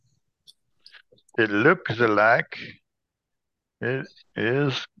It looks like it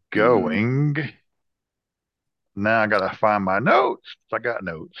is Mm. going. Now I gotta find my notes. I got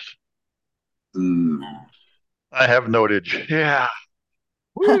notes. Mm. I have notage. Yeah.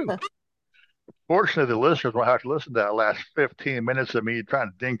 Woo. Fortunately, the listeners won't have to listen to that last 15 minutes of me trying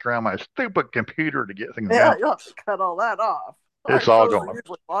to dink around my stupid computer to get things Yeah, going. you'll have to cut all that off. Our It's all shows are going.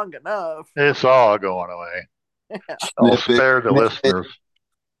 usually long enough. It's all going away. Yeah. I'll Snip it, spare the snip it, listeners.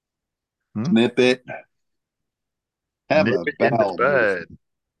 Hmm? snip it. Have Nip a it in the bowel movement. bud.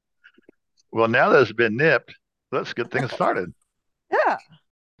 Well, now that it's been nipped, let's get things started. Yeah.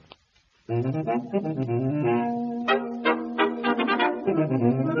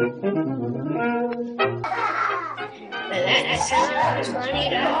 That sounds funny.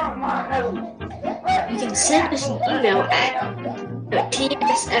 You can send us an email at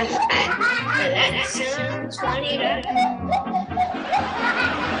tsf at that sounds funny. Now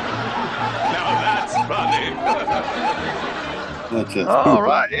that's funny. That's a All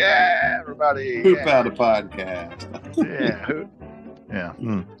right. Yeah, everybody. poop Yeah. out a podcast. Yeah.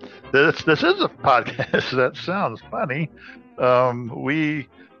 Yeah. This is a podcast that sounds funny. We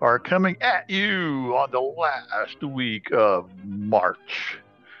are coming at you on the last week of March.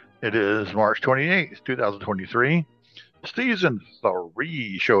 It is March 28th, 2023, season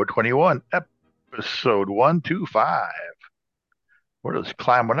 3, show 21, episode 125. We're just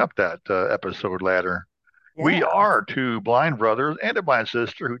climbing up that episode ladder. We Yeah. are two blind brothers and a blind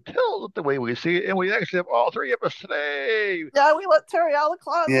sister who tells it the way we see it, and we actually have all three of us today. Yeah, we let Terry out of the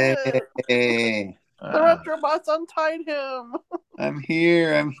closet. Yay. The Uh, retrobots untied him. I'm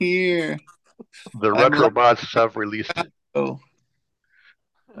here. I'm here. the I'm Retrobots have released it. Lando.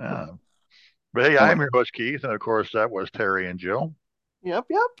 Uh, but hey, Oh, I'm your host, Keith, and of course, that was Terry and Jill. Yep,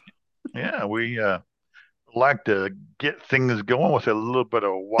 yep. Yeah, we like to get things going with a little bit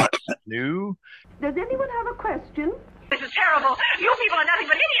of what's new. Does anyone have a question? This is terrible. You people are nothing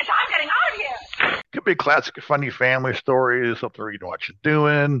but idiots. I'm getting out of here. Could be classic, funny family stories, something you know what you're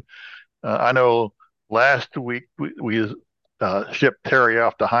doing. I know last week we shipped Terry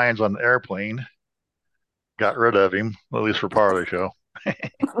off to Hines on the airplane, got rid of him, at least for part of the show.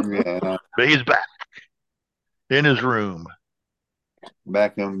 yeah. But he's back in his room.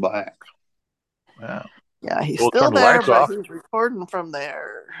 Back in black. Yeah. Yeah, he's We'll turn still the there, lights but off, he's recording from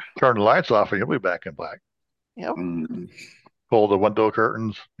there. turn the lights off, and he'll be back in black. Yep. Mm. Pull the window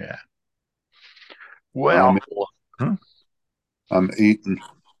curtains. Yeah. Well, I'm, hmm, I'm eating.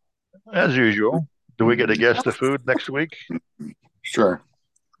 as usual, do we get to guess the food next week? Sure.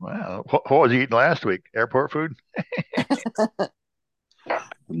 Wow. What was he eating last week? Airport food?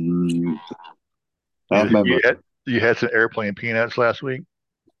 Mm. I You, remember. you, had, you had some airplane peanuts last week?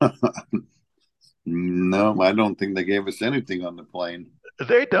 No, I don't think they gave us anything on the plane.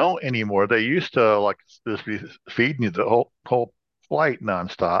 They don't anymore. They used to like just be feeding you the whole flight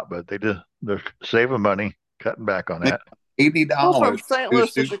nonstop, but they're saving money, cutting back on that. eighty Well, from dollars St. two Louis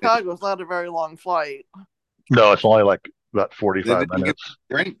to suitcases. Chicago is not a very long flight. No, it's only like about They 45 didn't get minutes.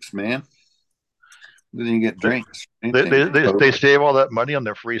 drinks, man. They didn't get drinks. They, Anything. they, they, they save all that money on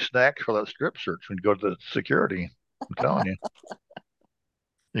their free snacks for that strip search when you go to the security. I'm telling you,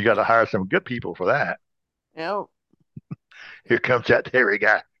 you got to hire some good people for that. Yep. Here comes that Terry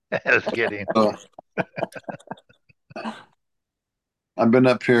guy. Let's get him. Oh, I've been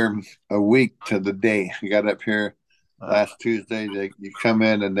up here a week to the day. I got up here last Tuesday. You come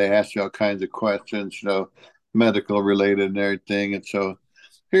in and they ask you all kinds of questions, medical related and everything. And so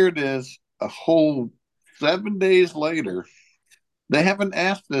here it is, a whole 7 days later. They haven't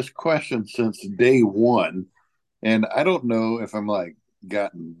asked this question since day one. And I don't know if I'm like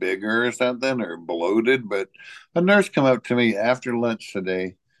gotten bigger or something or bloated, but a nurse come up to me after lunch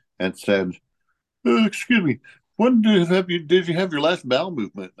today and said, excuse me, when did you have your last bowel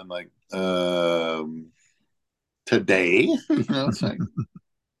movement? I'm like, today. It's like,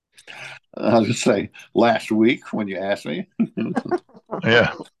 I'll just say last week when you asked me.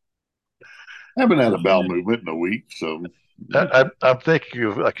 Yeah. I haven't had a bowel movement in a week, so I'm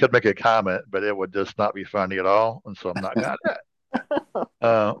thinking I could make a comment, but it would just not be funny at all, and so I'm not gonna do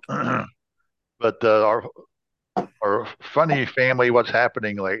it. But our funny family, what's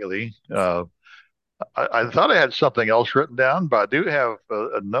happening lately? I thought I had something else written down, but I do have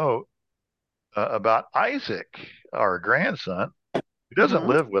a note about Isaac, our grandson. He doesn't Hmm.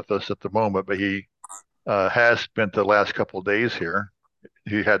 live with us at the moment, but he has spent the last couple of days here.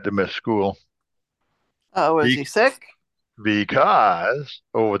 He had to miss school Oh, is be- he sick? because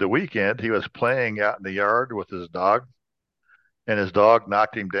over the weekend he was playing out in the yard with his dog, and his dog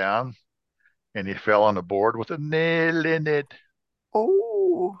knocked him down, and he fell on a board with a nail in it.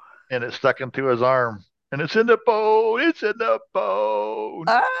 Oh. and it stuck into his arm. And it's in the bone. It's in the bone.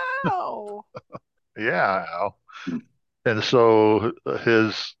 Ow! Yeah. Al. And so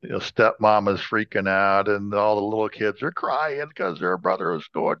his stepmom is freaking out, and all the little kids are crying because their brother is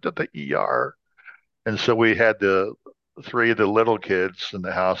going to the ER. And so we had the three of the little kids in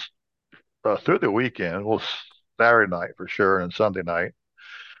the house through the weekend. Well, Saturday night for sure, and Sunday night.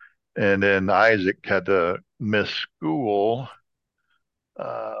 And then Isaac had to miss school.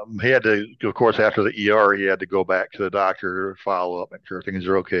 He had to, of course, after the ER, he had to go back to the doctor, follow up, make sure things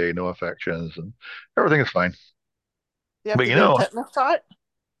are okay, no infections, and everything is fine. You have But to get a tetanus shot?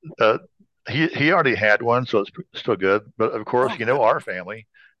 uh, he already had one, so it's still good. But of course, Oh, our family,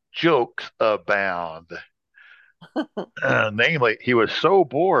 jokes abound. Namely, he was so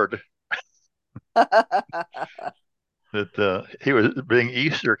bored good. that he was being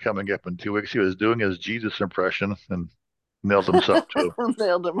Easter coming up in 2 weeks. He was doing his Jesus impression and nailed himself to.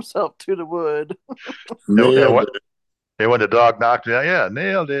 Nailed himself to the wood. Nailed it. And when the dog knocked me out, yeah,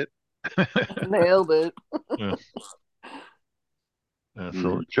 nailed it. Nailed it. Yeah.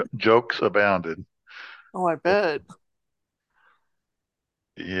 So jokes abounded. Oh, I bet.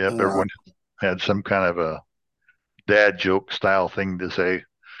 Yep, everyone had some kind of a dad joke style thing to say.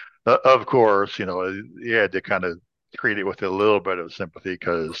 Of course, you had to kind of treat it with a little bit of sympathy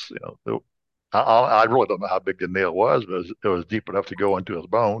because, I really don't know how big the nail was, but it was deep enough to go into his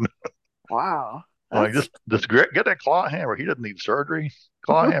bone. Wow. Like, just get that claw hammer. He doesn't need surgery.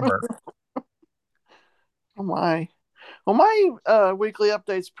 Claw hammer. Oh my. Well, my weekly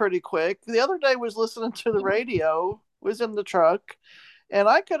update's pretty quick. The other day was listening to the radio, was in the truck, and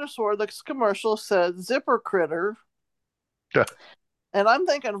I could have swore the commercial said zipper critter. Yeah. And I'm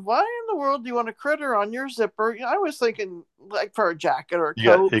thinking, why in the world do you want a critter on your zipper? I was thinking like for a jacket or a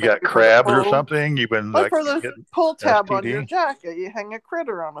coat. You got maybe crabs or something. You've been like for the pull tab on your STD. jacket, you hang a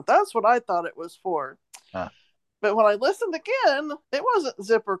critter on it. That's what I thought it was for. Huh. But when I listened again, it wasn't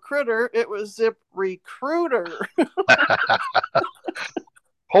zipper critter, it was zip recruiter.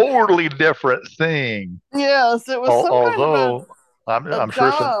 Totally different thing. Yes, it was Although kind of I'm a sure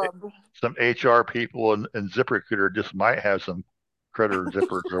job. some HR people in ZipRecruiter just might have some critter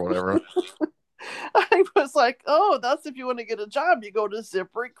zippers or whatever. I was like, oh, that's if you want to get a job, you go to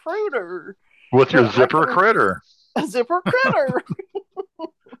ZipRecruiter. With your zipper critter. A zipper critter.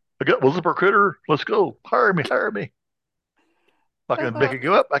 I got ZipRecruiter. Let's go. Hire me. I can make it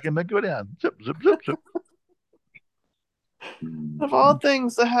go up. I can make it go down. Zip, zip, zip, zip. Of all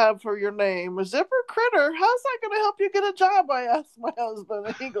things to have for your name, a zipper critter. How's that going to help you get a job? I asked my husband,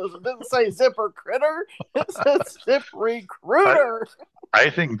 and he goes, "It didn't say zipper critter. It says zip recruiter."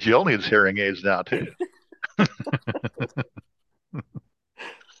 I think Jill needs hearing aids now too. I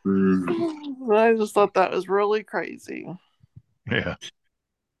just thought that was really crazy. Yeah.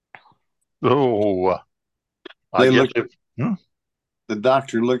 Oh, the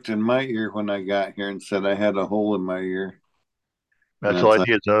doctor looked in my ear when I got here and said I had a hole in my ear. That's all I need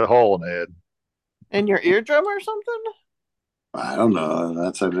is a hole in the head. In your eardrum or something? I don't know.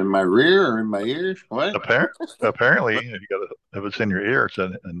 That's in my rear or in my ear. What? Apparently, if it's in your ear, it's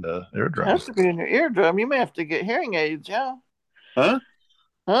in the eardrum. It has to be in your eardrum. You may have to get hearing aids, yeah. Huh?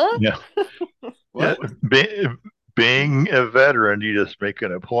 Yeah. What? Being a veteran, you just make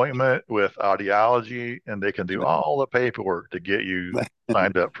an appointment with audiology, and they can do all the paperwork to get you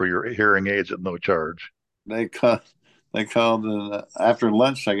signed up for your hearing aids at no charge. They called after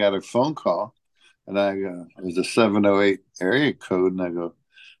lunch. I got a phone call, and it was a 708 area code, and I go,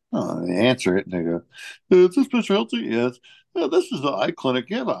 oh, they answer it, and they go, is this Mr. Hilty? Yes. Yeah, this is the eye clinic.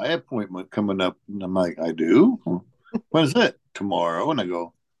 You have an eye appointment coming up. And I'm like, I do? When is it? Tomorrow. And I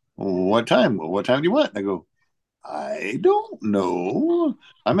go, well, what time? Well, what time do you want? And I go, I don't know.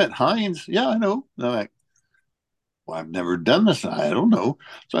 I'm at Heinz. Yeah, I know. And I'm like, well, I've never done this. I don't know.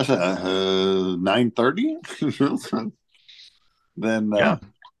 So I said, 9:30. Then I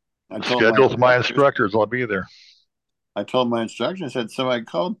told schedule my instructors. I'll be there. I told my instructor. I said, somebody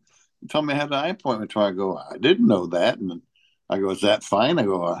called and told me I had an eye appointment. So I go, I didn't know that. And I go, is that fine? I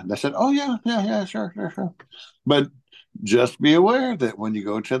go, and I said, oh, yeah, sure. But just be aware that when you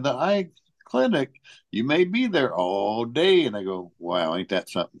go to the eye clinic, you may be there all day. And I go, wow, ain't that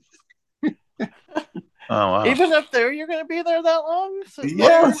something? Oh, wow. Even up there, you're going to be there that long?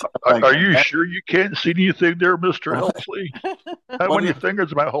 Yes. Are you sure you can't see anything there, Mr. Helsley? How many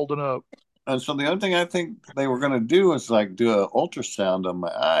fingers am I holding up? And so the other thing I think they were going to do is like do an ultrasound on my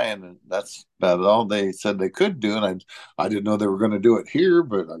eye, and that's about all they said they could do. And I didn't know they were going to do it here,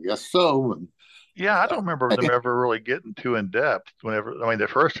 but I guess so. And, yeah, I don't remember them ever really getting too in depth. The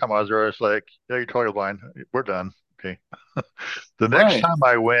first time I was there, I was like, yeah, you're totally blind. We're done. Okay. The next Right. time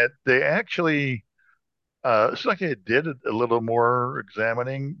I went, they actually it's like they did a little more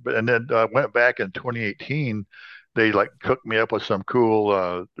examining, but and then went back in 2018. They like hooked me up with some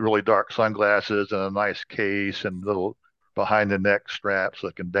cool, really dark sunglasses and a nice case and little behind the neck straps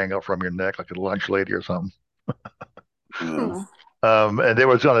that can dangle from your neck like a lunch lady or something. Yeah. And they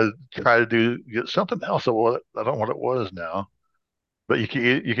was going to try to get something else. I don't know what it was now, but you can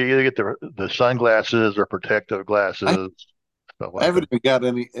either get the sunglasses or protective I, glasses, stuff I like haven't that. even got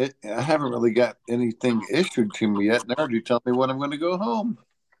any. I haven't really got anything issued to me yet. Now you tell me when I'm going to go home.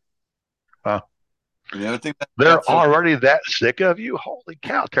 Uh, And the other thing that I got they're so already that sick of you. Holy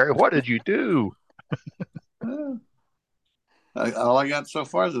cow, Terry! What did you do? uh, all I got so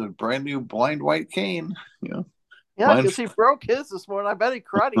far is a brand new blind white cane. You know, Yeah, mine because he broke his this morning. I bet he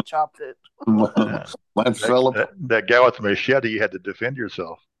karate chopped it. Yeah. mine That, fell that apart. that guy with the machete, you had to defend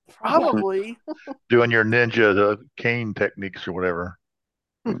yourself, Probably. doing your ninja cane techniques or whatever.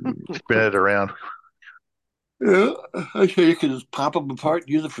 Spin it around. Yeah, I say you can just pop them apart and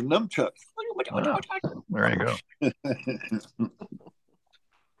use it for nunchucks. Ah, there you go.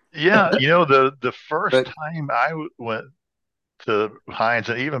 Yeah, the first But time went to Heinz,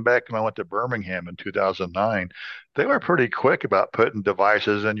 and even back when I went to Birmingham in 2009, they were pretty quick about putting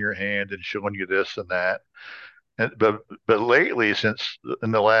devices in your hand and showing you this and that. But lately, since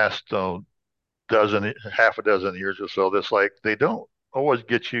in the last half a dozen years or so, that's like they don't always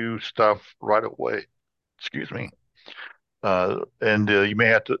get you stuff right away. Excuse me. And you may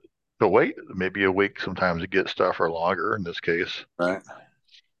have to wait maybe a week sometimes to get stuff or longer in this case. right,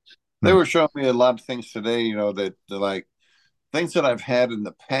 they Hmm. were showing me a lot of things today. You know that like things that I've had in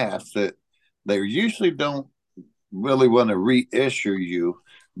the past that they usually don't really want to reissue you.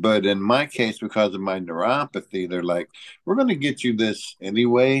 But in my case, because of my neuropathy, they're like, we're going to get you this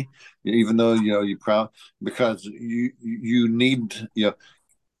anyway, even though you probably because you need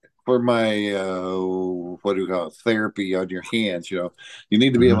for my what do you call it, therapy on your hands. You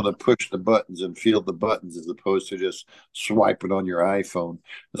need to be able Hmm. to push the buttons and feel the buttons as opposed to just swiping on your iPhone.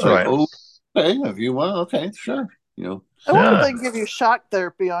 It's All like, right. oh, okay, if you want, okay, sure. I wonder if Yeah. they can give you shock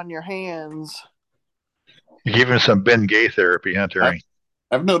therapy on your hands. You give him some Ben Gay therapy, huh, I, Terry?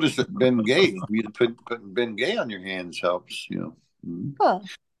 I've noticed that Ben Gay, putting Ben Gay on your hands helps. Mhm. Huh.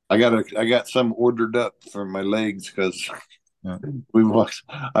 I got some ordered up for my legs because Yeah.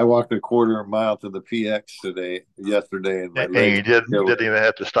 I walked a quarter of a mile to the PX yesterday, and my And legs you didn't killing. even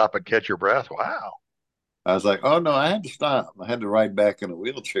have to stop and catch your breath. Wow. I was like, oh no, I had to stop. I had to ride back in a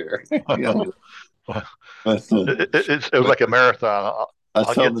wheelchair. But, It was but like a marathon. I was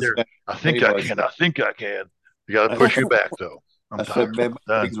I'll telling get this there. guy at I the think I table, can. I think I can. You got to I, push you back, though. I'm I said, tired. man, my I'm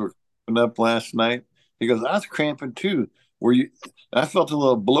done. legs were cramping up last night. He goes, I was cramping too. Were you? I felt a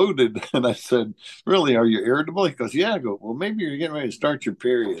little bloated, and I said, really, are you irritable? He goes, yeah. I go, well, maybe you're getting ready to start your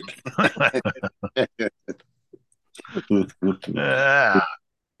period. Yeah.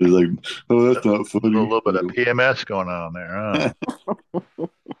 He's like, oh, that's not A funny. little bit of PMS going on there,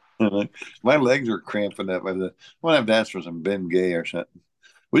 huh? My legs were cramping up. I said, I'm gonna have to ask for some Ben Gay or something.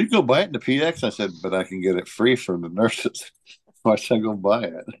 Well, you can go buy it in the PX. I said, but I can get it free from the nurses. Why should I go buy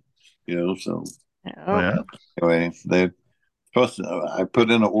it? So Yeah. Yeah. anyway, they supposed to. I put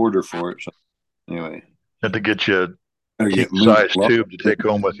in an order for it. So anyway, Had to get you a I king get moving size along. tube to take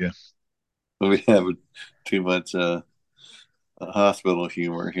home with you. We have too much hospital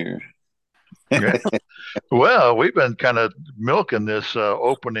humor here. Okay. Well, we've been kind of milking this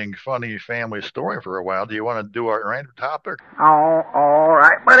opening funny family story for a while. Do you want to do our random topic? Oh, all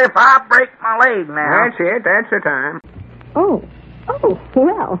right. But if I break my leg now. That's it. That's the time. Oh,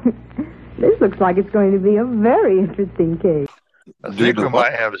 well, this looks like it's going to be a very interesting case. I Due think to we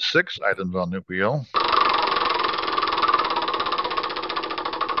what? might have 6 items on the wheel.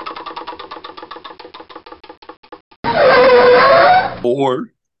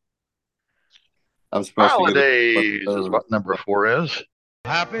 Or I'm supposed to get Holidays is what number 4 is.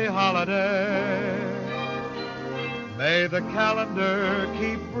 Happy holiday. May the calendar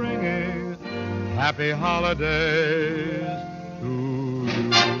keep bringing happy holidays to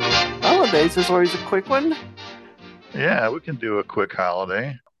you. Holidays is always a quick one. Yeah, we can do a quick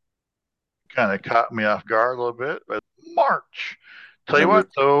holiday. Kind of caught me off guard a little bit, but March. Tell you number. what,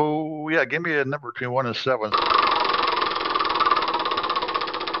 though, yeah, give me a number between 1 and 7.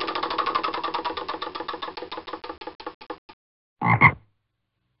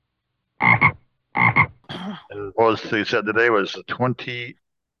 He said today was the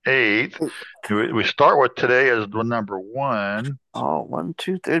 28th. We start with today as the number 1. Oh, 1,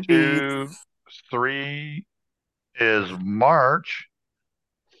 2, 3. It'd be 2, 3 is March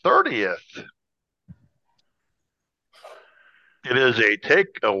 30th. It is a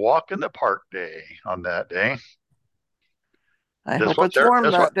take a walk in the park day on that day. I hope it's warm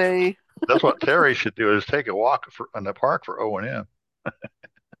that day. That's what Terry should do, is take a walk in the park for O&M.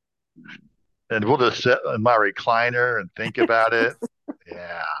 And we'll just sit in my recliner and think about it.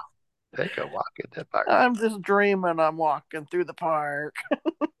 Yeah. Take a walk in the park. I'm just dreaming I'm walking through the park.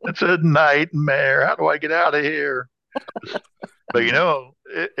 It's a nightmare. How do I get out of here? But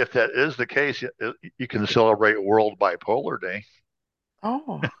if that is the case, you can celebrate World Bipolar Day.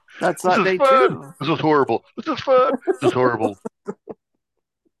 Oh, that's that day fun. too. This is horrible. This is fun. This is horrible.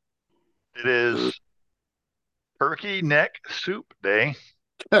 It is Turkey Neck Soup Day.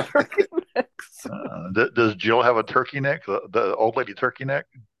 Turkey necks. Does Jill have a turkey neck? The old lady turkey neck?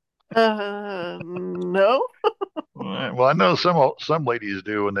 No. Well, I know some ladies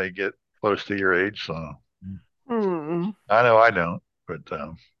do when they get close to your age. So I know I don't, but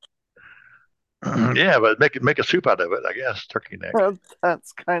yeah, but make a soup out of it, I guess. Turkey neck.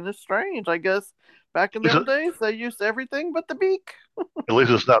 That's kind of strange. I guess back in the days they used everything but the beak. At least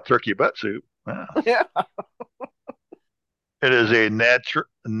it's not turkey butt soup. Yeah. It is a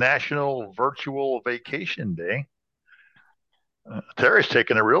National Virtual Vacation Day. Terry's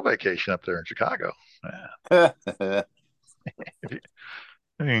taking a real vacation up there in Chicago. Yeah. If you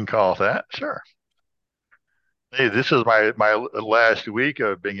can call it that, sure. Hey, this is my last week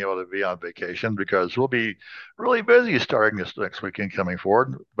of being able to be on vacation because we'll be really busy starting this next weekend coming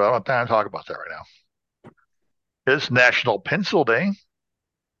forward. But I don't have time to talk about that right now. It's National Pencil Day.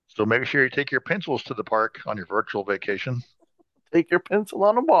 So make sure you take your pencils to the park on your virtual vacation. Take your pencil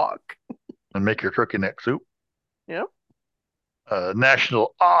on a walk. And make your turkey neck soup. Yep.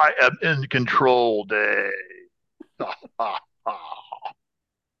 National I Am in Control Day.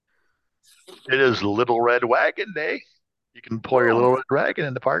 It is Little Red Wagon Day. You can pull your little red wagon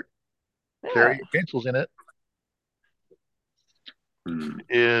in the park. Yeah. Carry your pencils in it.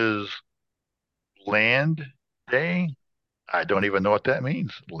 Is Land Day. I don't even know what that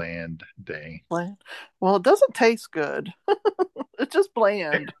means. Land Day. Well, it doesn't taste good. It's just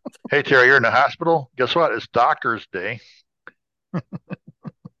bland. Hey, Terry, you're in the hospital. Guess what? It's Doctor's Day.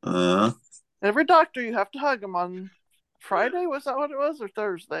 Every doctor, you have to hug them on Friday. Was that what it was? Or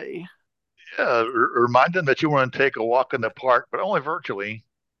Thursday? Yeah, remind them that you want to take a walk in the park, but only virtually,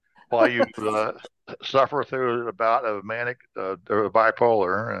 while you suffer through a bout of manic or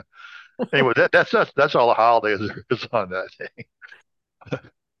bipolar. Anyway, that's all the holidays is on that day.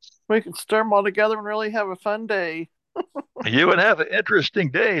 We can stir them all together and really have a fun day. You would have an interesting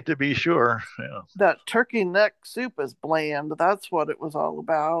day, to be sure. Yeah. That turkey neck soup is bland. That's what it was all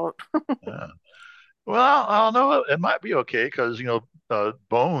about. Yeah. Well, I don't know. It might be okay because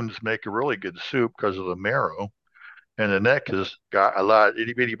bones make a really good soup because of the marrow, and the neck has got a lot of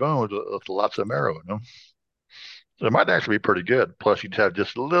itty bitty bones with lots of marrow in them. So it might actually be pretty good. Plus, you'd have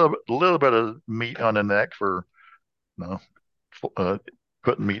just a little bit of meat on the neck for,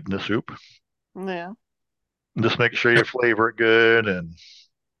 putting meat in the soup. Yeah. Just make sure you flavor it good. And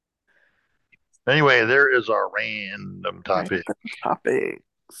anyway, there is our random topic.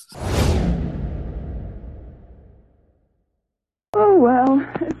 Topics. Oh, well,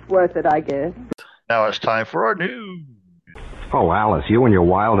 it's worth it, I guess. Now it's time for our news. Oh, Alice, you and your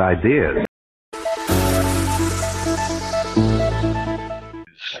wild ideas.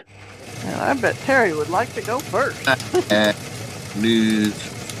 And I bet Terry would like to go first. News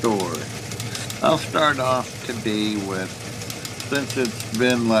story. I'll start off today with, since it's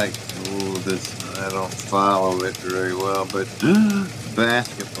been like, I don't follow it very well, but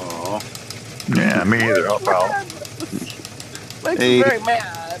basketball. Yeah, me either. I'll follow. Makes me very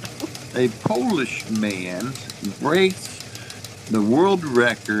mad. A Polish man breaks the world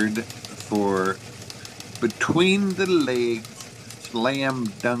record for between the legs slam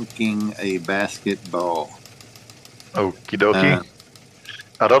dunking a basketball. Okie dokie.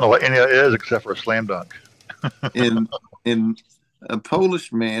 I don't know what any of it is except for a slam dunk. in a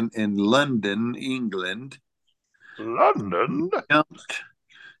Polish man in London, England, jumped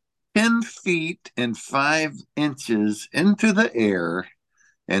 10 feet and 5 inches into the air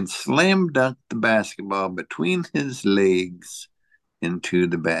and slam dunked the basketball between his legs into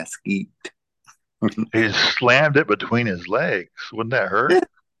the basket. He slammed it between his legs. Wouldn't that hurt?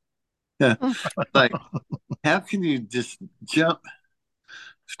 Yeah. Like, how can you just jump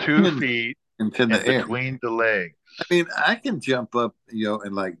 2 feet into the air between the legs? I mean, I can jump up,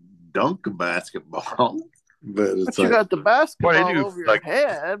 and like dunk a basketball, but it's you got the basketball over your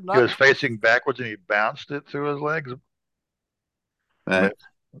head. He was facing backwards and he bounced it through his legs.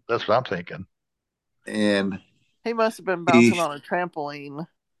 That's what I'm thinking. And he must have been bouncing on a trampoline.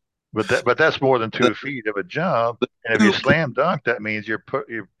 But that's more than The, 2 feet of a jump. the And if you hoop, slam dunk, that means you're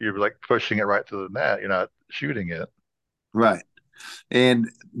like pushing it right to the net. You're not shooting it. right? And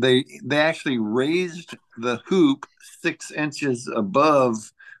they actually raised the hoop 6 inches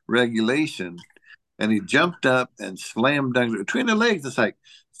above regulation, and he jumped up and slammed dunk between the legs. It's like,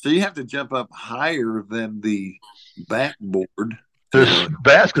 so you have to jump up higher than the backboard This to.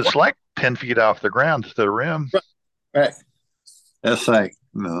 basket's like 10 feet off the ground to the rim. Right. That's like,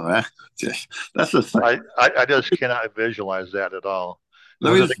 no, that's just like, I just cannot visualize that at all.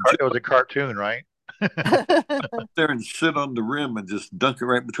 let me just It was a cartoon, right? jump there and sit on the rim and just dunk it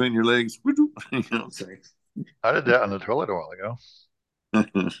right between your legs. You know what I'm saying? I did that on the toilet a while ago.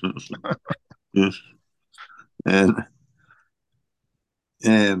 and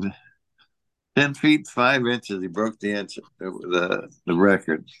and 10 feet 5 inches, he broke the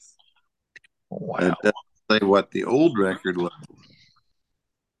record. Wow. It doesn't say what the old record was,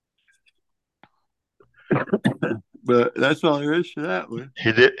 but that's all there is to that one.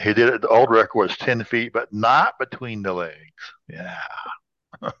 He did it. The old record was 10 feet, but not between the legs. Yeah.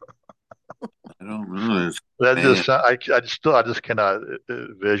 I don't know. That just I just cannot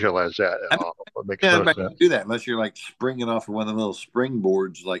visualize that at all. It makes no sense. Do that unless you're like springing off of one of the little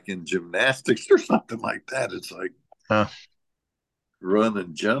springboards, like in gymnastics or something like that. It's like run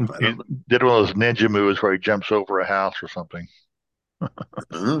and jump. I don't know. Did one of those ninja moves where he jumps over a house or something.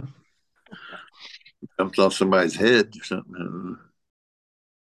 Jumps off somebody's head or something.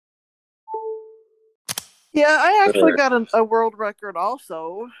 Yeah, I actually got a world record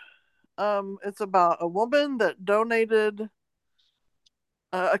also. It's about a woman that donated.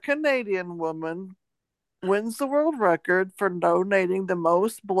 A Canadian woman wins the world record for donating the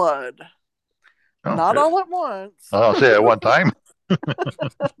most blood. Oh, Not all at once. I'll say at one time.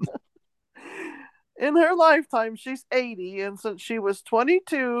 In her lifetime, she's 80, and since she was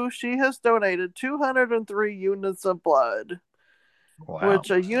 22, she has donated 203 units of blood. Wow.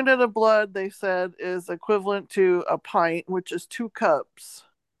 Which a unit of blood, they said, is equivalent to a pint, which is 2 cups.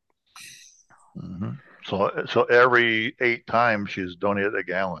 Mm-hmm. So every 8 times she's donated a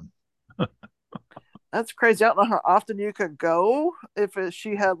gallon. That's crazy. I don't know how often you could go if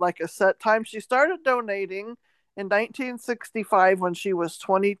she had like a set time. She started donating in 1965 when she was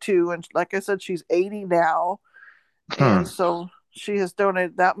 22, and like I said, she's 80 now. And so she has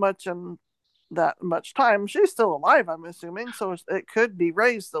donated that much and that much time. She's still alive, I'm assuming, so it could be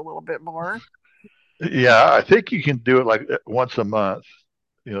raised a little bit more. Yeah, I think you can do it like once a month.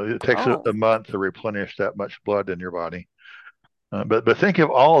 It takes a month to replenish that much blood in your body. But think of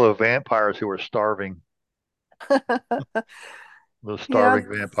all the vampires who were starving. Those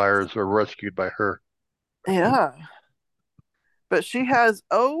starving vampires were rescued by her. Yeah. But she has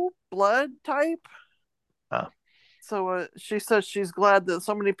O blood type. So she says she's glad that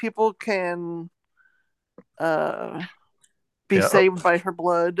so many people can be saved by her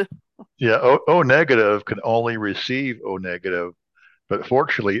blood. Yeah, O negative can only receive O negative. But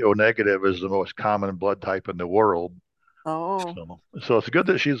fortunately, O negative is the most common blood type in the world. Oh. So it's good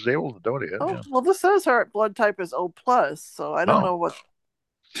that she's able to donate it. Oh, yeah. Well, this says her blood type is O plus, so I don't know what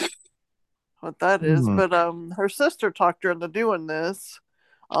that is. But her sister talked her into doing this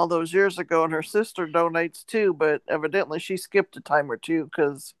all those years ago, and her sister donates too, but evidently she skipped a time or two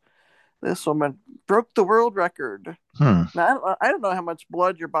because this woman broke the world record. Now, I don't know how much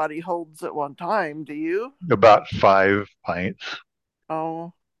blood your body holds at one time. Do you? About 5 pints.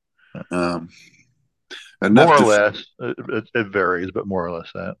 Oh. More or less. It varies, but more or less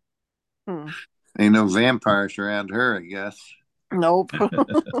that. Ain't no vampires around her, I guess. Nope.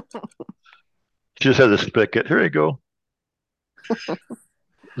 She just has a spigot. Here you go. There's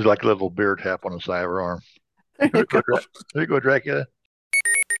like a little beer tap on the side of her arm. There you go, Dracula.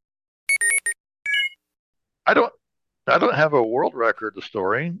 I don't have a world record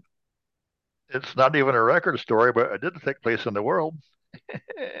story. It's not even a record story, but it did take place in the world.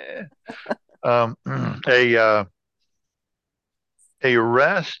 A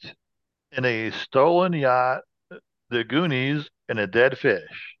rest in a stolen yacht, the Goonies, and a dead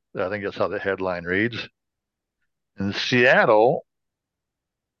fish. I think that's how the headline reads. In Seattle,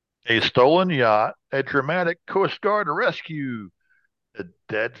 a stolen yacht, a dramatic Coast Guard rescue, a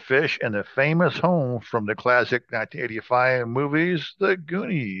dead fish, and a famous home from the classic 1985 movies, The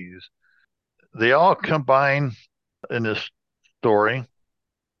Goonies. They all combine in this story.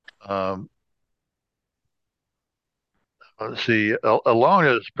 Let's see, along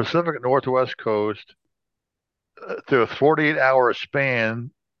the Pacific Northwest coast, through a 48-hour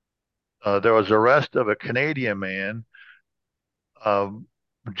span, there was arrest of a Canadian man,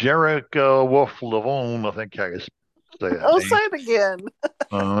 Jarek Wolf Lavone, I think I can say that. I'll say it again.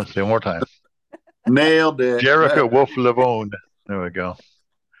 Let's see one more time. Nailed it. Jericho Wolf Lavone. There we go.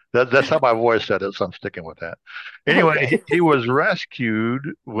 That's how my voice said it, so I'm sticking with that. Anyway, Okay. he was rescued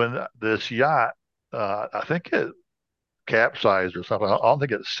when this yacht, I think it capsized or something. I don't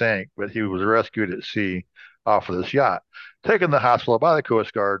think it sank, but he was rescued at sea off of this yacht, taken to the hospital by the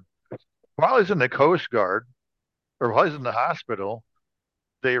Coast Guard. While he's in the Coast Guard, or while he's in the hospital,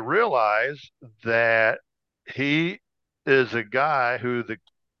 they realize that he is a guy who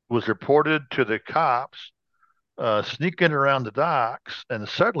was reported to the cops sneaking around the docks, and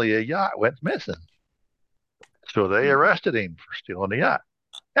suddenly a yacht went missing. So they arrested him for stealing the yacht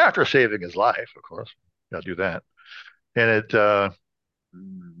after saving his life, of course. Got to do that. And I'm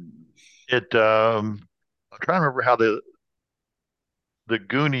trying to remember how the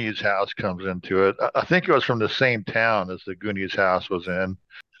Goonies house comes into it. I think it was from the same town as the Goonies house was in.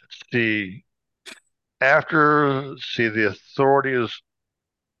 The the authorities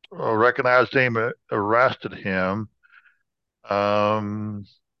recognized him, arrested him. Trying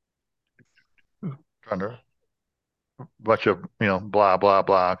to bunch of blah blah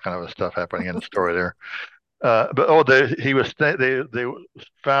blah kind of stuff happening in the story there. But they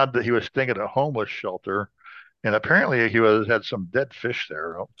found that he was staying at a homeless shelter, and apparently he had some dead fish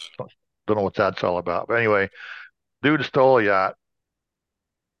there. Don't know what that's all about. But anyway, dude stole a yacht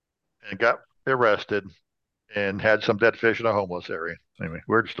and got arrested and had some dead fish in a homeless area. Anyway,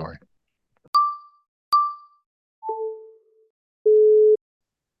 weird story.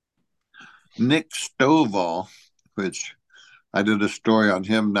 Nick Stovall, which I did a story on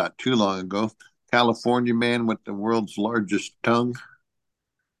him not too long ago. California man with the world's largest tongue.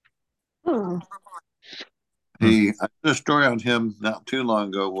 Hmm. I did a story on him not too long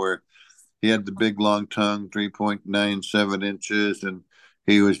ago where he had the big long tongue, 3.97 inches, and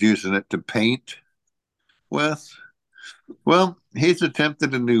he was using it to paint with. Well, he's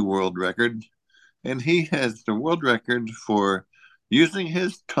attempted a new world record, and he has the world record for using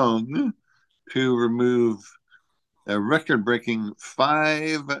his tongue to remove a record-breaking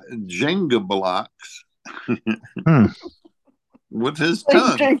 5 Jenga blocks with his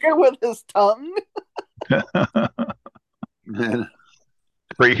tongue. Jenga with his tongue?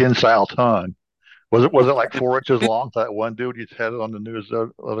 Prehensile tongue. Was it like 4 inches long? That one dude you had it on the news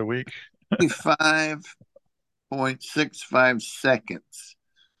the other week. 5.65 seconds.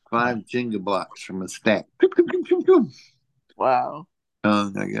 5 Jenga blocks from a stack. Wow.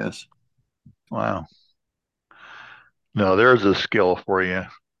 Tongue, I guess. Wow. No, there's a skill for you.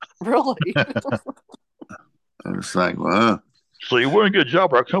 Really? I was like, wow. So you want a good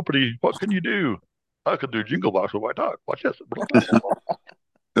job at our company. What can you do? I can do jingle box with my dog. Watch this.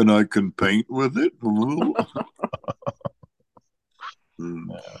 And I can paint with it.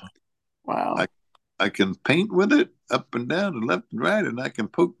 Wow. I can paint with it up and down and left and right, and I can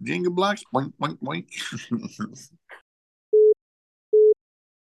poke Jenga blocks. Boink, boink, boink.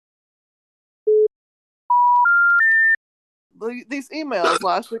 These emails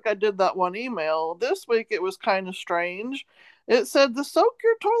last week, I did that one email. This week it was kind of strange. It said to soak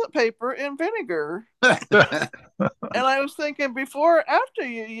your toilet paper in vinegar. And I was thinking before or after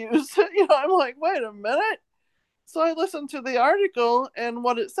you use it, I'm like, wait a minute. So I listened to the article, and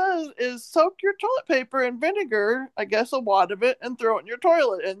what it says is soak your toilet paper in vinegar, I guess a wad of it, and throw it in your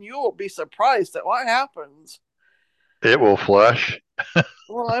toilet, and you will be surprised at what happens. It will flush.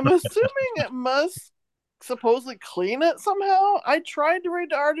 Well, I'm assuming it must supposedly clean it somehow. I tried to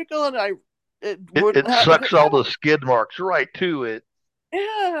read the article, and it sucks all the skid marks right to it.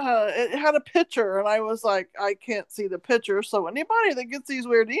 Yeah, it had a picture, and I was like, I can't see the picture. So anybody that gets these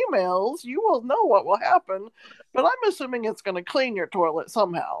weird emails, you will know what will happen. But I'm assuming it's going to clean your toilet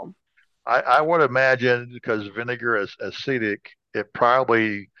somehow. I would imagine, because vinegar is acidic, it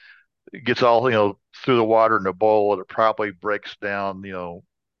probably gets all through the water in the bowl, and it probably breaks down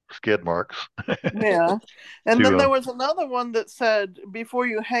skid marks. Yeah. And then there was another one that said, before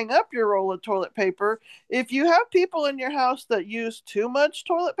you hang up your roll of toilet paper, if you have people in your house that use too much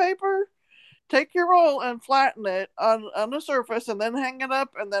toilet paper, take your roll and flatten it on the surface and then hang it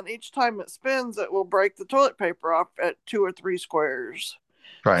up, and then each time it spins, it will break the toilet paper off at 2 or 3 squares.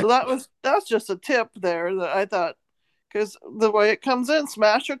 Right. So that's just a tip there that I thought, because the way it comes in,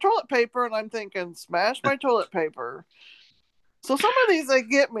 smash your toilet paper, and I'm thinking, smash my toilet paper. So some of these, they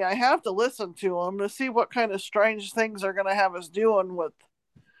get me. I have to listen to them to see what kind of strange things they're going to have us doing with.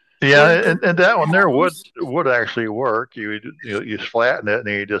 Yeah, and that one there would actually work. You flatten it, and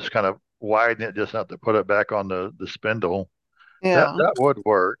you just kind of widen it, just have to put it back on the spindle. Yeah, that would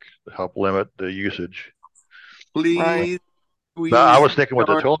work to help limit the usage. Please. I was thinking with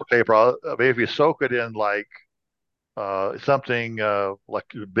the toilet paper, maybe if you soak it in like something like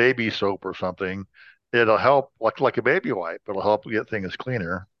baby soap or something, it'll help like a baby wipe. It'll help get things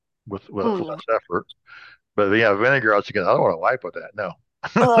cleaner with Hmm. less effort. But yeah, vinegar, I was thinking, I don't want to wipe with that. No.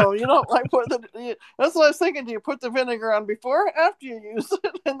 Oh, you don't like that's what I was thinking. Do you put the vinegar on before or after you use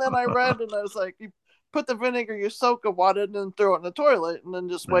it? And then I read and I was like, you put the vinegar, you soak it, water, and then throw it in the toilet and then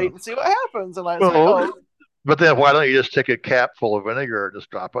just wait and see what happens. And I was like, Well, oh, but then why don't you just take a cap full of vinegar and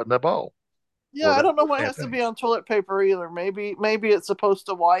just drop it in the bowl? yeah, Well, I that's don't know the why it same has to thing. be on toilet paper either. Maybe it's supposed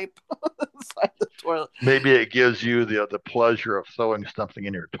to wipe inside the toilet. Maybe it gives you the pleasure of throwing something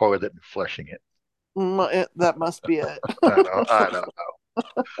in your toilet and flushing it. That must be it. I don't know.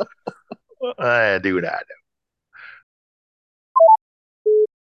 I do not know.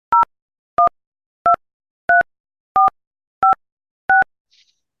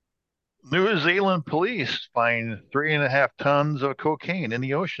 New Zealand police find 3.5 tons of cocaine in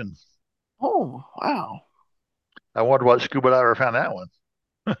the ocean. Oh, wow. I wonder what scuba diver found that one.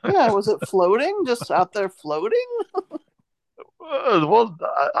 Yeah, was it floating? Just out there floating? Well,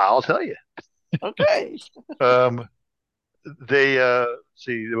 I'll tell you. Okay. Um, they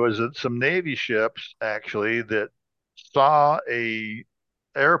see there was some Navy ships actually that saw a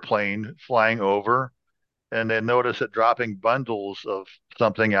airplane flying over, and they noticed it dropping bundles of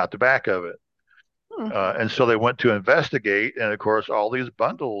something out the back of it. Hmm. And so they went to investigate, and of course, all these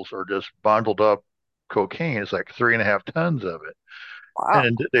bundles are just bundled up cocaine. It's like 3.5 tons of it. Wow.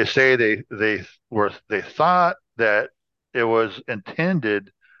 And they say they thought that it was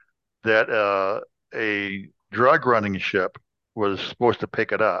intended that a drug running ship was supposed to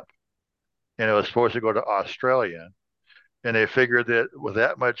pick it up, and it was supposed to go to Australia. And they figured that with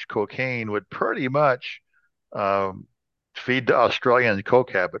that much cocaine would pretty much um, feed the Australian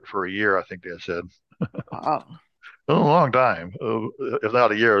coke habit for a year. I think they said. Wow. A long time, if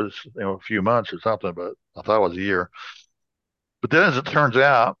not a year, a few months or something. But I thought it was a year. But then, as it turns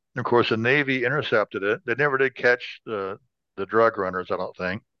out, of course, the Navy intercepted it. They never did catch the drug runners. I don't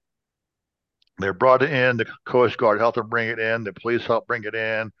think they brought it in. The Coast Guard helped them bring it in. The police helped bring it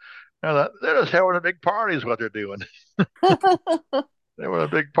in. And they're just having a big party, is what they're doing. They were a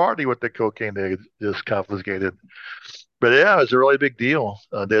big party with the cocaine they just confiscated. But yeah, it's a really big deal.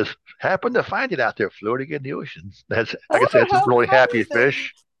 They just happened to find it out there floating in the ocean. That's, I like I said, wonder it's a really how happy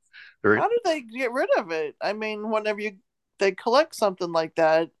fish. how did they get rid of it? I mean, whenever they collect something like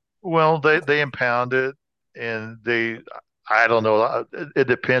that. Well, they impound it, and I don't know. It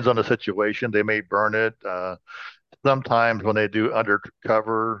depends on the situation. They may burn it. Sometimes when they do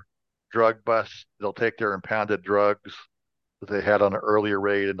undercover drug busts, they'll take their impounded drugs that they had on an earlier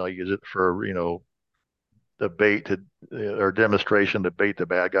raid, and they'll use it for the bait to or demonstration to bait the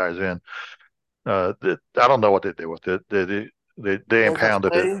bad guys in. I don't know what they did with it. They They just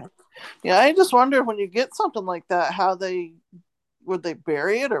impounded it. Yeah, I just wonder when you get something like that, how would they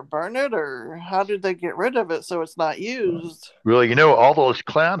bury it or burn it, or how did they get rid of it so it's not used? Really, all those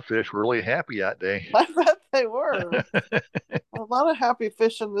clownfish were really happy that day. I bet they were. A lot of happy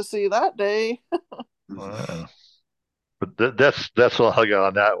fishing to see that day. Wow. But that's all I got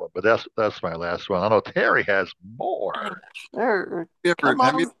on that one. But that's my last one. I know Terry has more. Sure.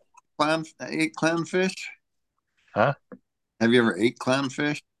 Have you ate clownfish? Huh? Have you ever ate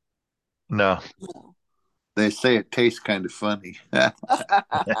clownfish? No. They say it tastes kind of funny.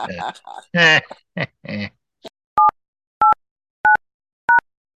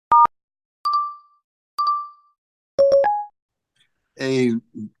 A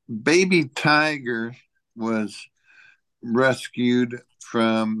baby tiger was rescued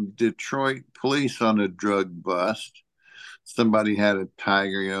from Detroit police on a drug bust. Somebody had a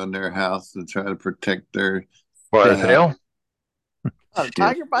tiger, in their house to try to protect their By the tail? A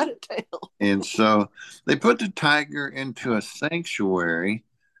tiger by the tail. And so they put the tiger into a sanctuary,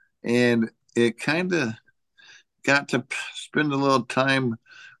 and it kind of got to spend a little time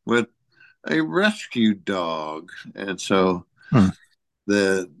with a rescue dog. And so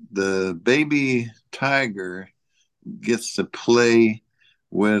the baby tiger gets to play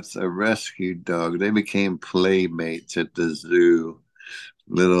with a rescue dog. They became playmates at the zoo.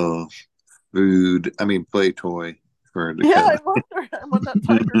 Little play toy for the I wonder when that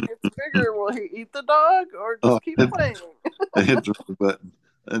tiger gets bigger, will he eat the dog or just keep playing? Hit the button.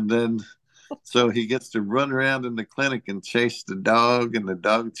 And then so he gets to run around in the clinic and chase the dog, and the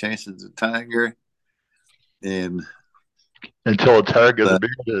dog chases the tiger. And until the tiger gets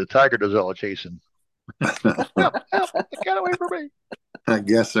bigger, the tiger does all the chasing. Help, get away from me. I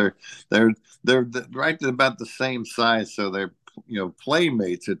guess they're right about the same size, so they're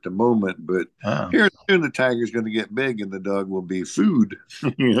playmates at the moment. But here soon the tiger's going to get big, and the dog will be food.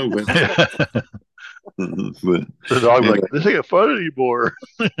 But The dog's yeah, like, this ain't fun anymore.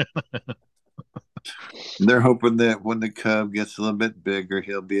 they're hoping that when the cub gets a little bit bigger,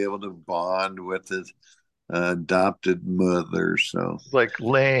 he'll be able to bond with his adopted mother. So, Like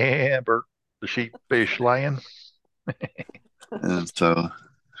Lambert, the sheepfish lion. and so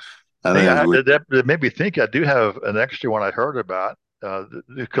I Hey, think that made me think I do have an extra one I heard about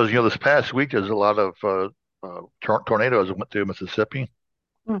because this past week there's a lot of tornadoes that went through Mississippi,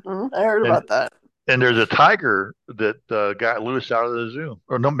 I heard and about that. and there's a tiger that got loose out of the zoo,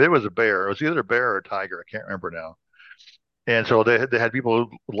 or no, it was a bear. It was either a bear or a tiger. I can't remember now. And so they had people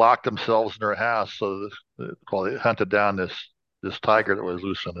who locked themselves in their house, so they hunted down this tiger that was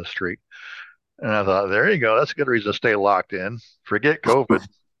loose on the street. And I thought, there you go. That's a good reason to stay locked in. Forget COVID.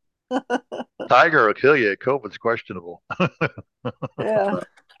 Tiger will kill you. COVID's questionable. Yeah.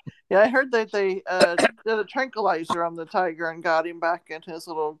 Yeah, I heard that they did a tranquilizer on the tiger and got him back into his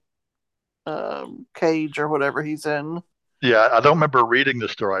little cage or whatever he's in. Yeah, I don't remember reading the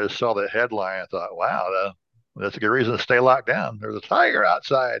story. I just saw the headline. I thought, wow, that's a good reason to stay locked down. There's a tiger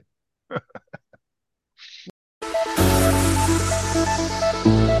outside.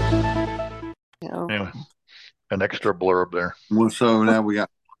 Yeah. Anyway, an extra blurb there. well, so now we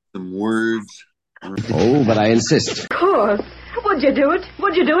got some words. Oh, but I insist. Of course. Would you do it?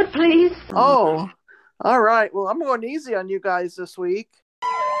 Would you do it, please? Oh, all right. Well, I'm going easy on you guys this week.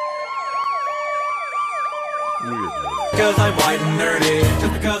 Because I'm white and nerdy.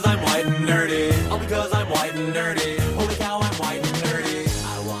 Just because I'm white and nerdy. All because I'm white and nerdy. Holy cow, I'm white and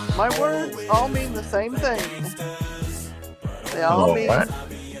nerdy. My words all mean the same thing. They all mean what?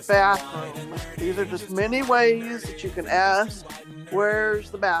 bathroom. These are just many ways that you can ask, where's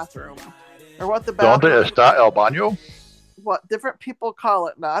the bathroom? Or what the Donde bathroom está el baño? What different people call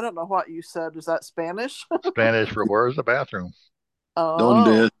it. Now, I don't know what you said. Is that Spanish? Spanish for where's the bathroom?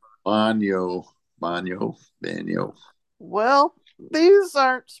 Donde baño, baño. Well, these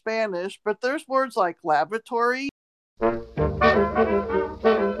aren't Spanish, but there's words like lavatory.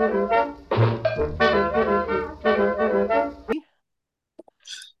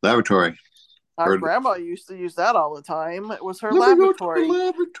 Lavatory. Our grandma used to use that all the time. It was her Let me go to lavatory. the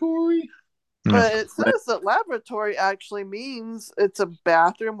lavatory. But it says that lavatory actually means it's a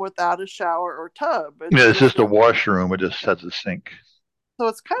bathroom without a shower or tub. Yeah, it's just a washroom. It just has a sink. So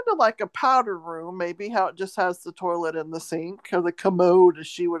it's kind of like a powder room, maybe how it just has the toilet and the sink, or the commode, as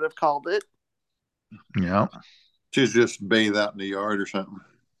she would have called it. Yeah. She's just bathe out in the yard or something.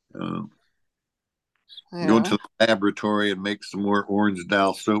 Yeah. Go to the laboratory and make some more orange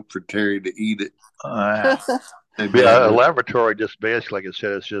dial soap for Terry to eat it. Yeah, a lavatory just basically, like I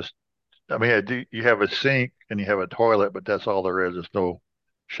said, it's just, I mean, you have a sink and you have a toilet, but that's all there is. There's no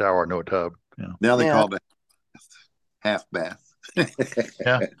shower, no tub. You know. Now they call it a half bath.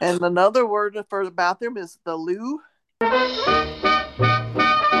 Yeah. And another word for the bathroom is the loo.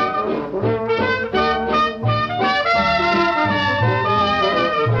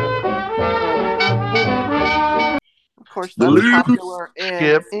 Of course, that's popular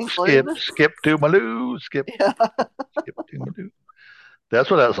in England. Skip to my loo, skip to my loo. That's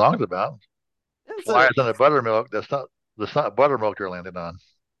what that song's about. Flies on the buttermilk. That's not buttermilk you're landing on.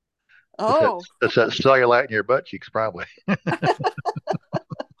 Oh, that's that cellulite in your butt cheeks, probably.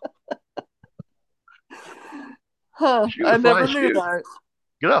 Huh, I never knew that.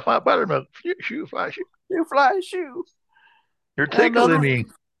 Get off my buttermilk. Shoe, fly, shoe. You fly, shoe. You're tickling me.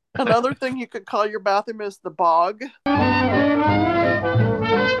 Another thing you could call your bathroom is the bog.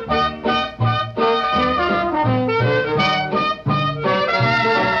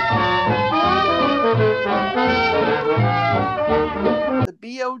 The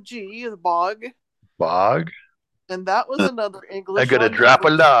B-O-G, the bog. Bog. And that was another English. I'm gonna drop a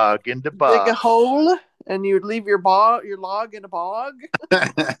log in the bog. Dig a hole, and you'd leave your log in a bog.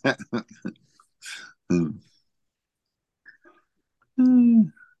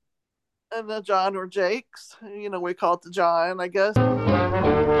 And the John or Jake's, we call it the John, I guess.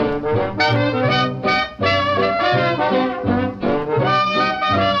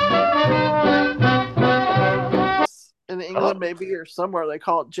 In England, maybe, or somewhere, they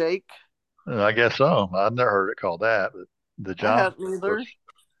call it Jake. I guess so. I've never heard it called that, but the John. I hadn't either.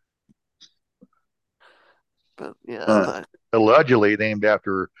 But yeah, allegedly named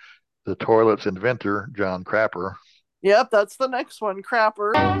after the toilet's inventor, John Crapper. Yep, that's the next one,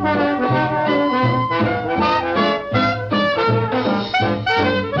 Crapper.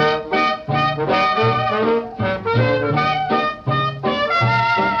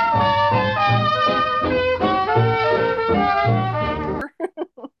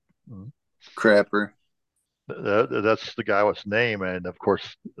 Crapper. That's the guy with name, and of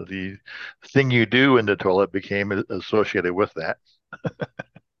course, the thing you do in the toilet became associated with that.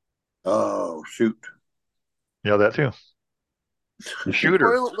 Oh, shoot. You know that too. The The shooter.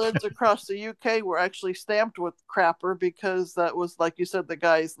 toilet lids across the UK were actually stamped with crapper because that was, like you said, the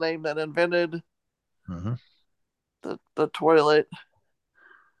guy's name that invented Hmm. the toilet.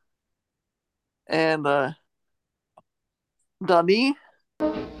 And Dunny,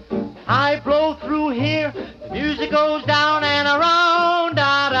 I blow through here, the music goes down and around,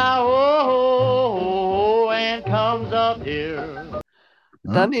 da da oh, and comes up here.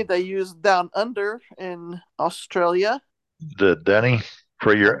 Dunny they use down under in Australia. The Denny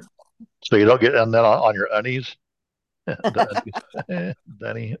for your, so you don't get on that on your undies.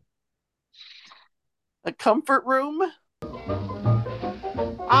 Denny. A comfort room.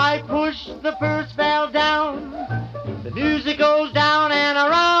 I push the first valve down, the music goes down and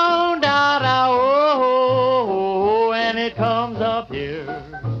around, da da oh, and it comes up here.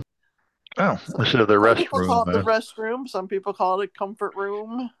 Oh, instead of the Some people call it the restroom. restroom. Some people call it a comfort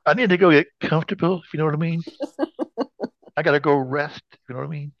room. I need to go get comfortable, if you know what I mean. I gotta go rest, if you know what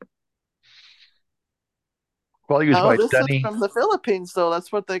I mean. Well, I use Oh, my this is Denny from the Philippines, though.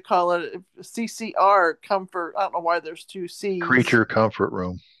 That's what they call it. CCR, comfort. I don't know why there's two C's. creature comfort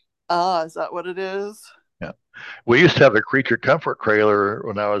room. Ah, is that what it is? Yeah. We used to have a creature comfort trailer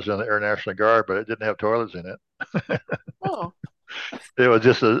when I was in the Air National Guard, but it didn't have toilets in it. Oh, It was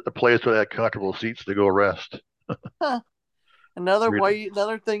just a place where they had comfortable seats to go rest. huh. Another Really?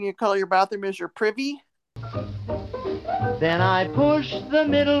 another thing you call your bathroom is your privy. Then I push the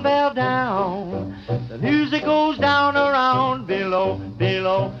middle valve down, the music goes down around, below,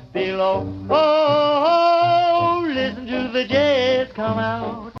 below, below, oh, listen to the jazz come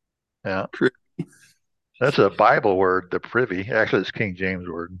out. Yeah. That's a Bible word, the privy. Actually, it's King James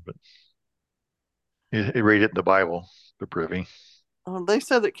word, but you read it in the Bible, the privy. They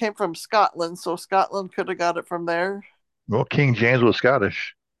said it came from Scotland, so Scotland could have got it from there. Well, King James was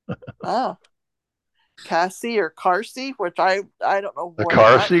Scottish. Ah, Cassie or Carsey, which I don't know The what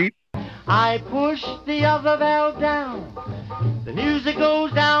car that- seat. I push the other valve down, the music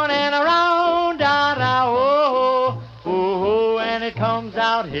goes down and around, da da oh, oh, and it comes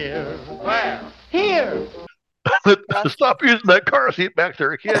out here. Where? Here. Stop using that car seat back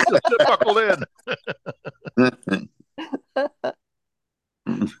there, kid. Just get buckled in.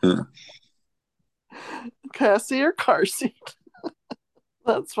 Cassie or car seat.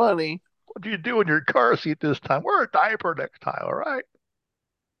 That's funny. What do you do in your car seat this time? Wear a diaper next time, all right?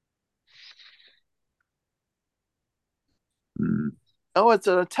 Oh, it's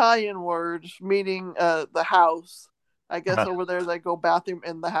an Italian word meaning the house. I guess over there they go bathroom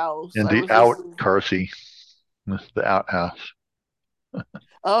in the house. In I the was out listening- car seat. The outhouse.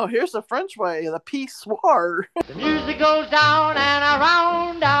 Oh, here's the French way, the pissoir. The music goes down and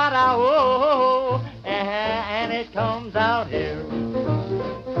around, da da oh, and it comes out here.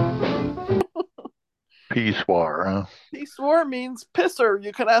 Pissoir, huh? Pissoir means pisser.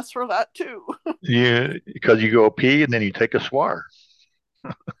 You can ask for that too. Yeah, because you go pee and then you take a swar.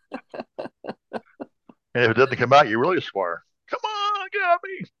 And if it doesn't come out, you really swar. Come on, get out of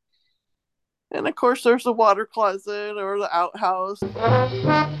me. And of course, there's the water closet or the outhouse.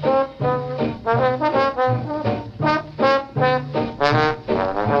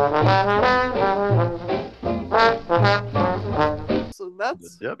 So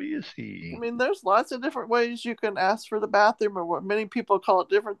that's, The WC. I mean, there's lots of different ways you can ask for the bathroom, or what many people call it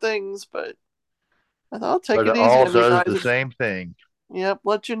different things, but I thought I'll take But it it easy all on you does guys. the same thing. Yep,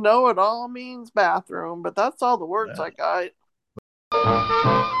 let you know it all means bathroom, but that's all the words I got.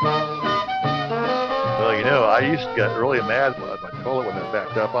 Well, you know, I used to get really mad when my toilet when it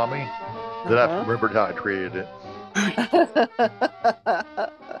backed up on me. Then I remembered how I treated it.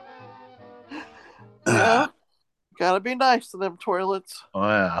 Yeah, gotta be nice to them toilets.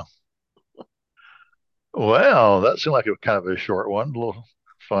 Wow. Well, that seemed like a kind of a short one, a little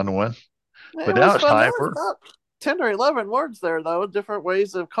fun one. It But now was it's fun. time There was for about 10 or 11 words there, though, different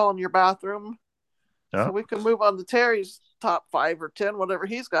ways of calling your bathroom. Yeah. So we can move on to Terry's top 5 or 10, whatever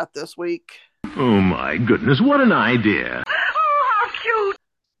he's got this week. Oh my goodness, what an idea.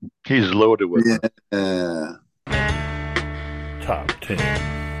 He's loaded with Yeah. top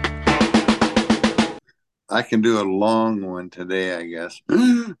 10. I can do a long one today, I guess.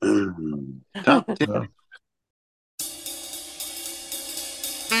 Top 10.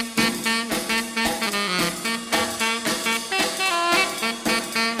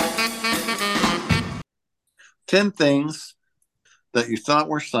 Ten things that you thought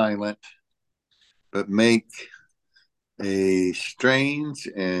were silent, but make A strange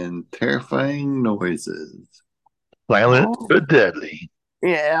and terrifying noises. Silent but deadly.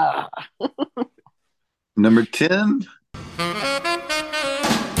 Yeah. Number 10.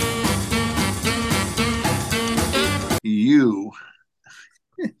 You.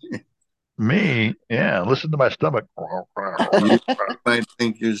 Me? Yeah. Listen to my stomach. You might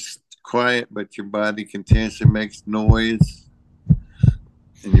think you're quiet, but your body continuously makes noise,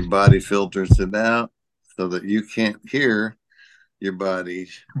 and your body filters it out so that you can't hear your body.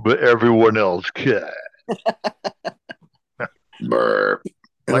 But everyone else can. Burp.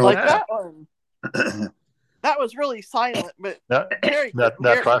 Like that one. That was really silent, but very not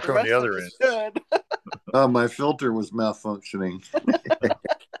far from the other end. Good. Oh, my filter was malfunctioning.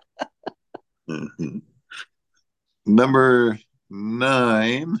 Number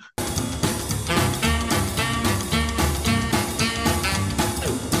 9.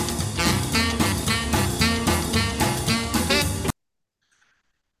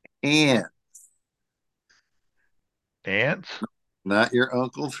 Ants. Ants? Not your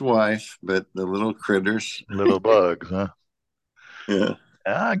uncle's wife, but the little critters. Little bugs, huh? Yeah.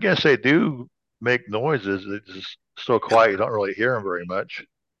 I guess they do make noises. It's just so quiet you don't really hear them very much.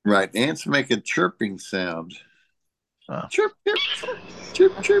 Right. Ants make a chirping sound. Huh. Chirp, chirp,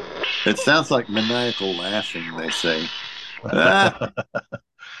 chirp, chirp. It sounds like maniacal laughing, they say.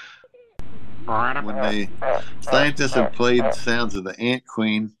 Scientists have played sounds of the ant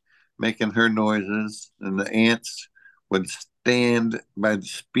queen making her noises, and the ants would stand by the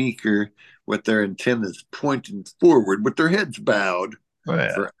speaker with their antennas pointing forward with their heads bowed. Oh,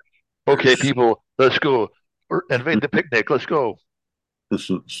 yeah. Okay, people, let's go. Invade the picnic. Let's go.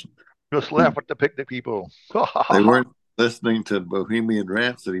 Just laugh with the picnic people. They weren't listening to Bohemian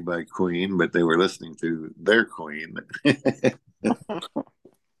Rhapsody by Queen, but they were listening to their queen.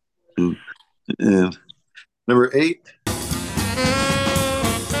 And number 8.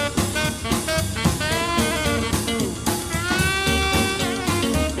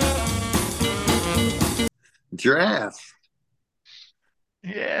 Giraffe.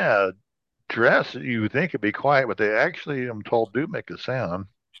 Yeah, giraffes, you would think it'd be quiet, but they actually, I'm told, do make a sound.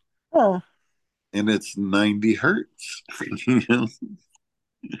 Oh. And it's 90 hertz.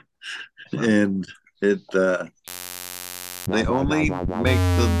 And it they only make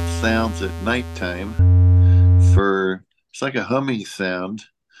the sounds at nighttime it's like a humming sound.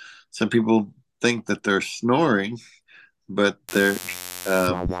 Some people think that they're snoring, but they're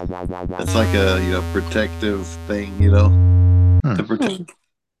it's like a protective thing, to protect.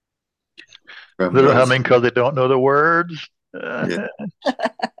 They're humming because they don't know the words. Yeah.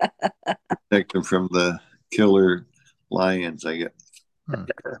 Protect them from the killer lions, I guess.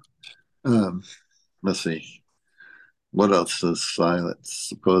 Let's see. What else is silent,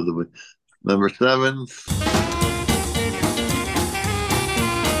 supposedly? Number 7.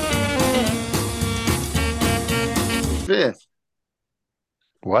 Fish.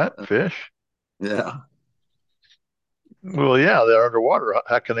 What? Fish? Yeah. Well, yeah, they're underwater.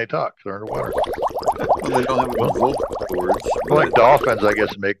 How can they talk? They're underwater. Well, they don't have any vocal cords. Like dolphins, I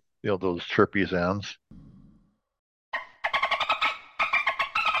guess, make those chirpy sounds.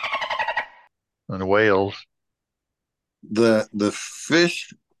 And whales. The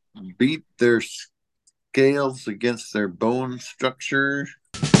fish beat their scales against their bone structure.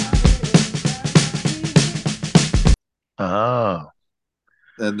 Oh.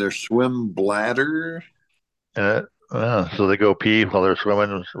 And their swim bladder. So they go pee while they're swimming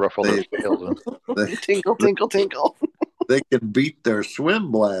and ruffle their scales. Tinkle, tinkle, tinkle. They can beat their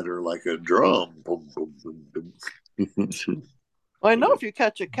swim bladder like a drum. Boom, boom, boom, boom. Well, I know if you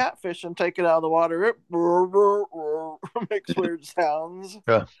catch a catfish and take it out of the water, it makes weird sounds.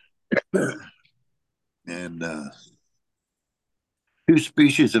 Yeah. And 2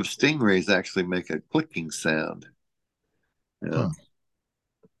 species of stingrays actually make a clicking sound. Yeah.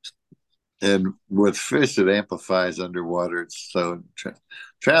 And with fish, it amplifies underwater, so it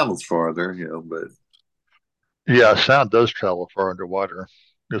travels farther, but... Yeah, sound does travel far underwater.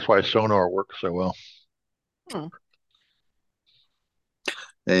 That's why sonar works so well.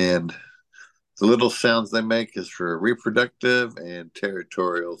 And the little sounds they make is for reproductive and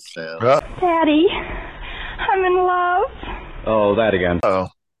territorial sounds. Daddy, I'm in love. Oh, that again. Oh.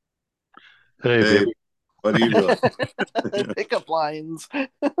 Hey, baby. What are you doing? Pickup lines.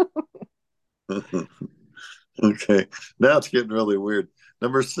 Okay, now it's getting really weird.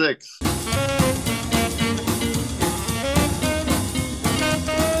 Number 6.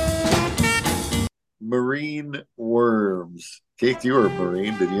 Marine worms. Keith, you were a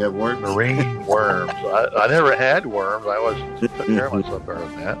Marine. Did you have worms? Marine worms. I never had worms. I was took care of myself better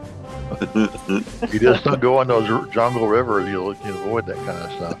than that. You just don't go on those jungle rivers. You avoid that kind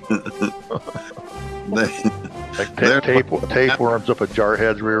of stuff. Like tapeworms up a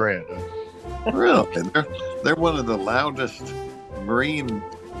jarhead's rear end. Really? They're one of the loudest marine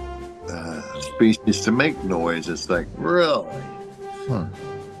species to make noise. It's like, really?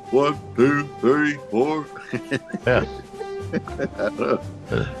 1, 2, 3, 4. Yeah.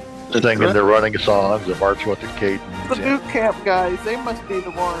 Singing their running songs and marching with the cadence. The boot camp guys, they must be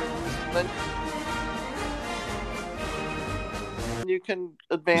the ones. Then you can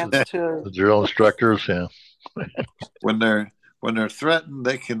advance to the drill instructors. Yeah. When they're threatened,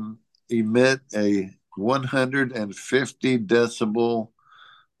 they can emit a 150 decibel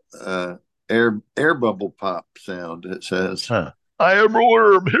air bubble pop sound. It says, I am a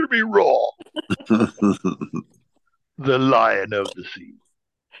worm, hear me roar. The lion of the sea.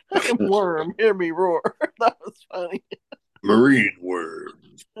 Worm, hear me roar. That was funny. Marine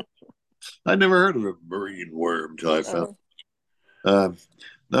worms. I never heard of a marine worm till I found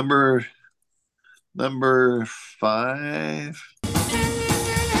number 5.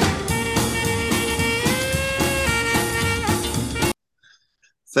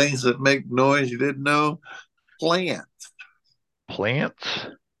 Things that make noise you didn't know. Plants. Plants?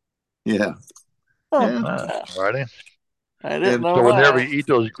 Yeah. Yeah. Righty. I didn't know so that. whenever you eat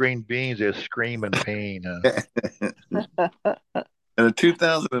those green beans, they scream in pain. In a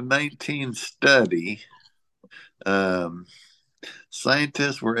 2019 study,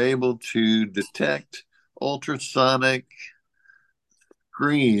 scientists were able to detect ultrasonic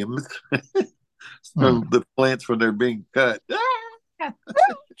screams from the plants when they're being cut.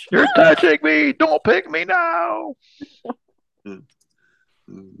 You're touching me! Don't pick me now!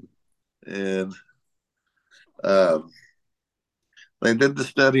 And they did the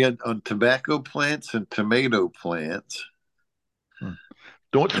study on tobacco plants and tomato plants.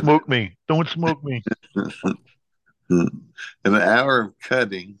 Don't smoke me. Don't smoke me. In an hour of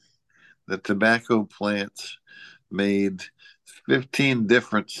cutting, the tobacco plants made 15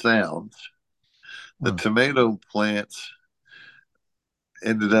 different sounds. The tomato plants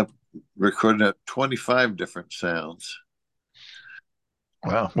ended up recording up 25 different sounds.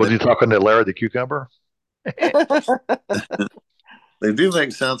 Wow. Was he talking to Larry the cucumber? They do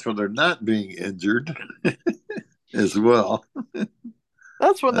make sounds when they're not being injured as well.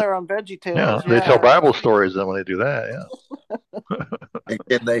 That's when they're on VeggieTales. Yeah, they tell Bible stories then when they do that. Yeah. And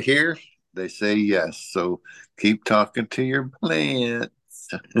can they hear? They say yes. So keep talking to your plants.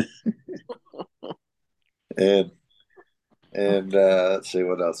 and let's see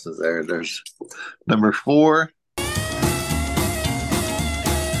what else is there. There's number 4.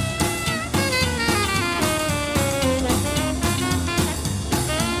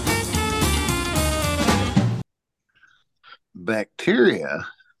 Bacteria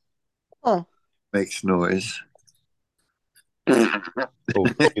makes noise.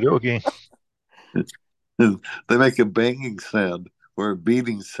 Okay. They make a banging sound or a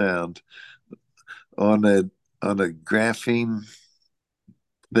beating sound on a graphene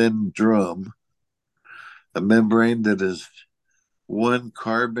thin drum, a membrane that is 1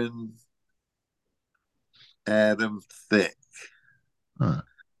 carbon atom thick.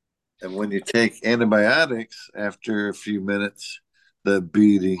 And when you take antibiotics, after a few minutes, the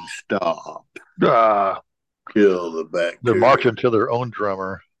beating stops. Kill the bacteria. They're marching to their own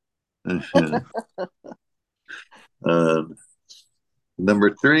drummer.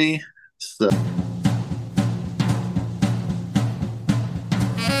 Number 3,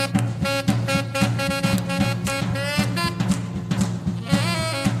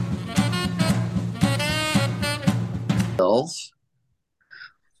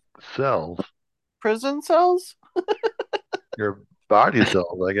 Cells. Prison cells? Your body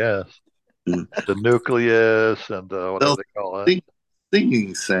cells, I guess. The nucleus and what do they call it?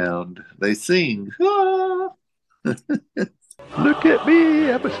 Singing sound. They sing. Look at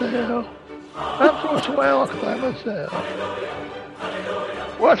me, I'm a cell. I'm so swell because I'm a cell.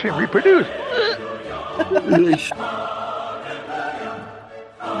 Watch me reproduce.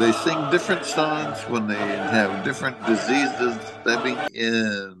 They sing different songs when they have different diseases stepping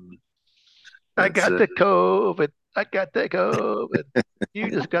in. I got the COVID. I got the COVID.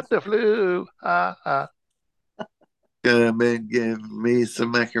 You just got the flu. Come and give me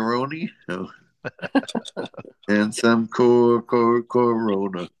some macaroni and some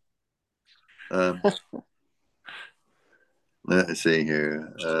Corona. Let's see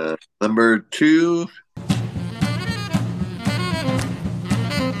here. Number 2.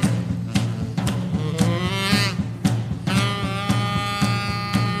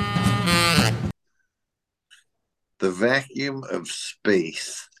 vacuum of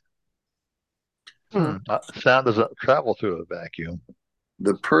space. Sound doesn't travel through a vacuum.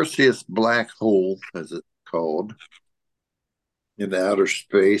 The Perseus black hole, as it's called, in outer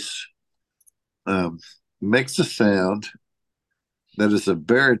space, makes a sound that is a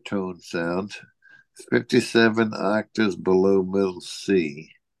baritone sound, 57 octaves below middle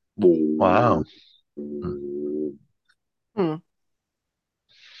C. Wow.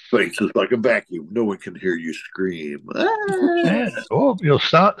 Space is like a vacuum. No one can hear you scream. Yeah. Well,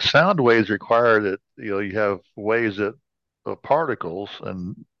 sound waves require that you have waves of particles,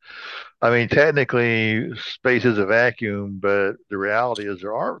 and I mean technically space is a vacuum, but the reality is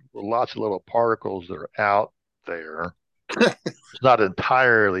there are lots of little particles that are out there. It's not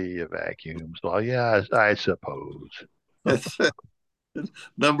entirely a vacuum. So yeah, I suppose.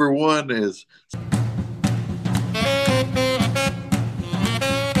 Number one is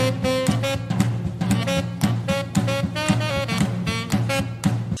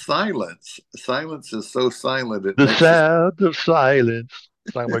silence. Silence is so silent. The sound of silence.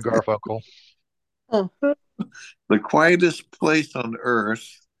 Sung by Garfunkel. The quietest place on earth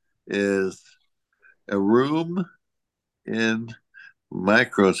is a room in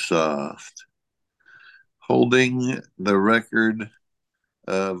Microsoft, holding the record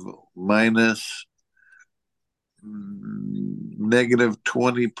of minus negative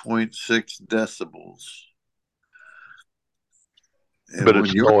 20.6 decibels. And but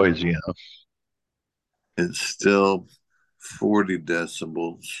it's noisy, it's still 40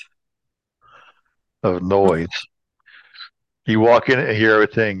 decibels of noise. You walk in and hear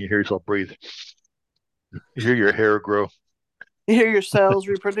everything. You hear yourself breathe. You hear your hair grow. You hear your cells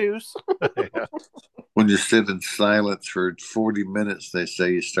reproduce. Yeah. When you sit in silence for 40 minutes, they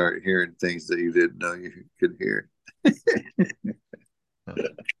say you start hearing things that you didn't know you could hear.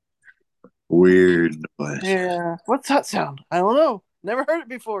 Weird noise. Yeah. What's that sound? I don't know. Never heard it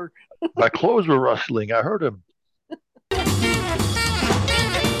before. My clothes were rustling. I heard him.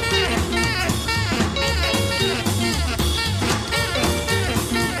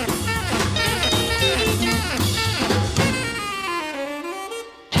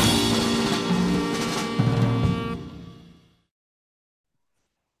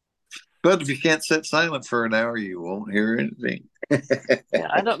 But if you can't sit silent for an hour, you won't hear anything. Yeah,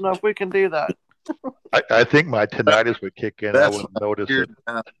 I don't know if we can do that. I think my tinnitus would kick in. I wouldn't notice your it.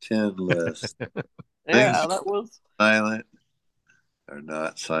 Top 10 list. Yeah, that was silent or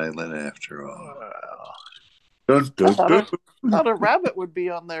not silent after all. I thought a rabbit would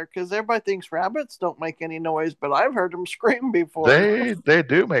be on there because everybody thinks rabbits don't make any noise, but I've heard them scream before. They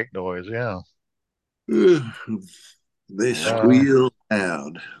do make noise, yeah. They squeal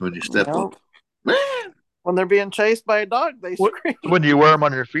loud when you step up. When they're being chased by a dog, they scream. When you wear them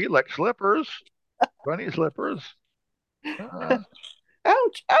on your feet like slippers, bunny slippers. Ouch,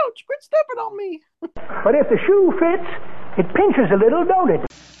 ouch, quit stepping on me. But if the shoe fits, it pinches a little, don't it?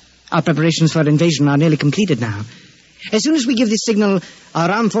 Our preparations for invasion are nearly completed now. As soon as we give the signal, our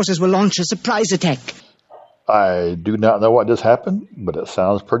armed forces will launch a surprise attack. I do not know what just happened, but it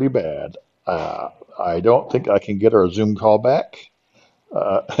sounds pretty bad. I don't think I can get our Zoom call back.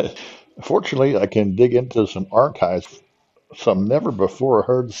 Fortunately, I can dig into some archives, some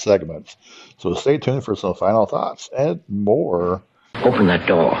never-before-heard segments. So stay tuned for some final thoughts and more. Open that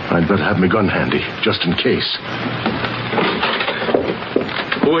door. I'd better have my gun handy, just in case.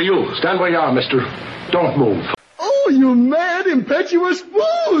 Who are you? Stand where you are, mister. Don't move. Oh, you mad, impetuous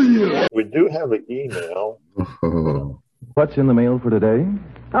fool, you! We do have an email. What's in the mail for today?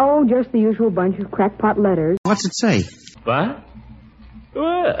 Oh, just the usual bunch of crackpot letters. What's it say? What?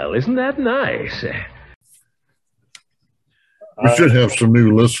 Well, isn't that nice? We should have some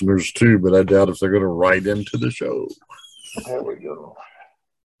new listeners, too, but I doubt if they're going to write into the show. There we go.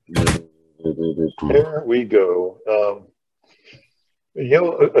 There we go.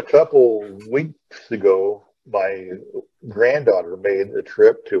 A couple weeks ago, my granddaughter made a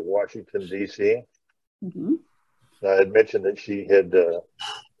trip to Washington, D.C. Mm-hmm. I had mentioned that she had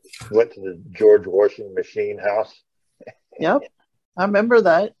went to the George Washington Machine House. Yep, I remember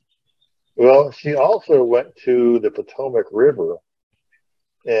that. Well, she also went to the Potomac River,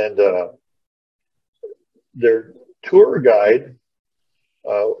 and their tour guide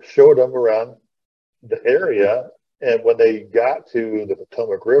showed them around the area. And when they got to the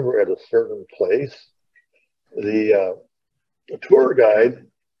Potomac River at a certain place, the tour guide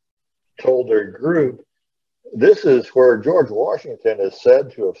told their group, this is where George Washington is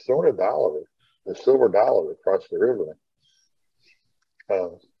said to have thrown a silver dollar across the river.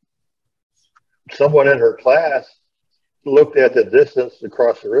 Someone in her class looked at the distance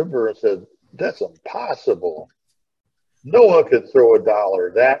across the river and said, that's impossible. no one could throw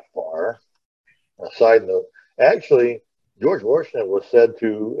 $1 that far. A side note, actually, George Washington was said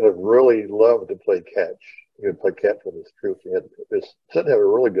to have really loved to play catch. He would play catch with his troops. He was said to have a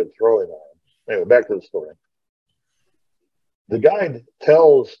really good throwing arm. Anyway, back to the story. The guide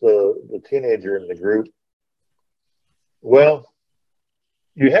tells the teenager in the group, well,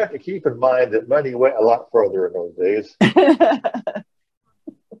 you have to keep in mind that money went a lot further in those days. And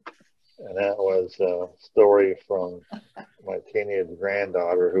that was a story from my teenage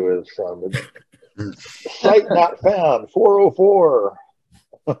granddaughter, who is from Site Not Found, 404.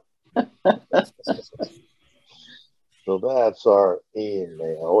 So that's our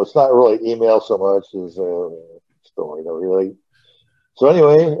email. It's not really email so much as a story to relate. So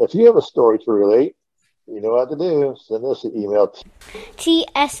anyway, if you have a story to relate, you know what to do. Send us an email.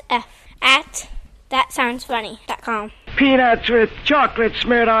 TSF@thatsoundsfunny.com. Peanuts with chocolate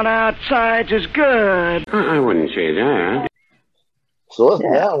smeared on outsides is good. I wouldn't say that. So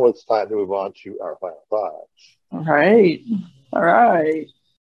now it's time to move on to our final thoughts. All right. All right.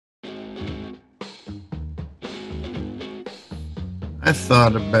 I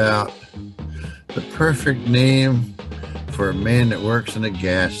thought about the perfect name for a man that works in a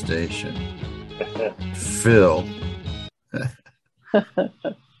gas station. Phil.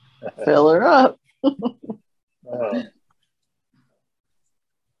 Fill her up.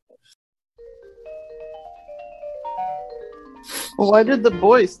 Why did the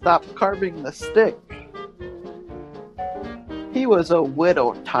boy stop carving the stick? He was a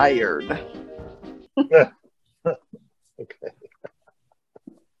widow tired. Okay.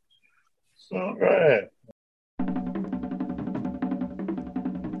 All right.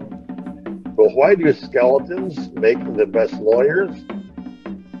 Well, why do skeletons make the best lawyers?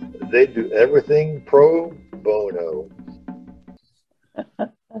 They do everything pro bono. Yeah.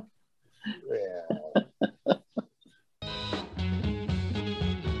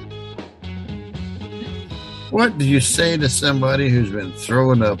 What do you say to somebody who's been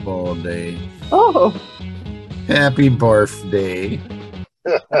throwing up all day? Oh. Happy barf day.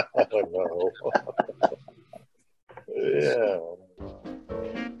 No. Yeah.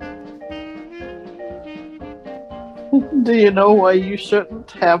 Do you know why you shouldn't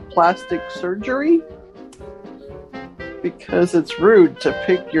have plastic surgery? Because it's rude to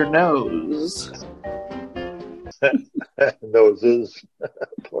pick your nose. Noses,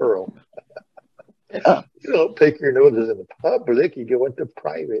 plural. Yeah. You don't pick your noses in the public. You go into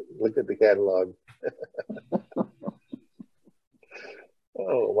private. Look at the catalog.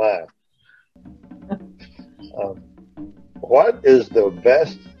 Oh, my. What is the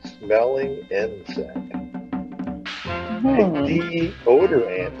best smelling insect? A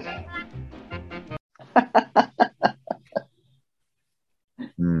deodorant.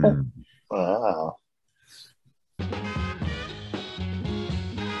 Wow.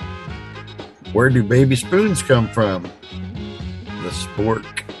 Where do baby spoons come from? The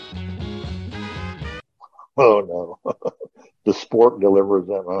spork. Oh, no. The spork delivers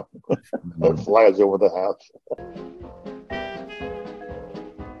them, huh? It flies over the house.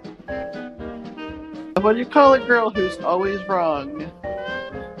 What do you call a girl who's always wrong?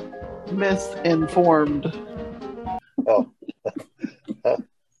 Misinformed. Oh.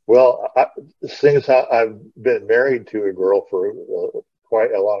 Well, since I've been married to a girl for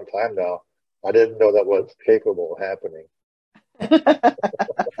quite a long time now, I didn't know that was capable of happening.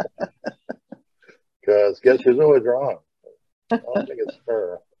 Because guess who's always wrong? I don't think it's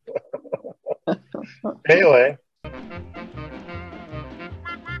her. Anyway,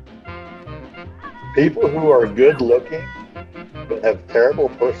 people who are good looking but have terrible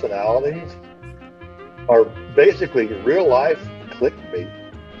personalities are basically real life clickbait.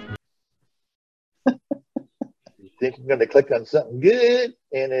 You think you're going to click on something good,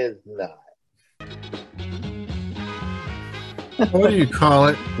 and it's not. What do you call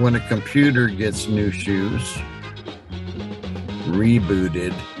it when a computer gets new shoes?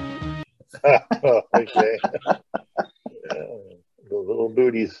 Rebooted. Okay. The little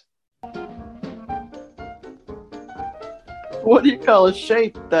booties. What do you call a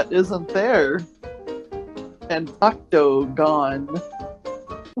shape that isn't there? An octagon.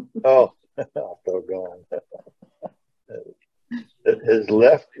 Oh, octagon. It has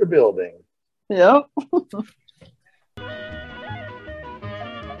left the building. Yep.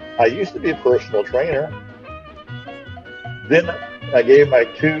 I used to be a personal trainer. Then I gave my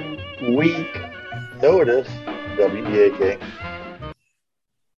 2-week notice, W-E-A-K,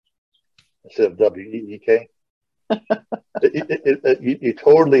 instead of W-E-E-K. You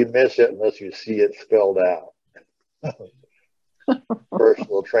totally miss it unless you see it spelled out.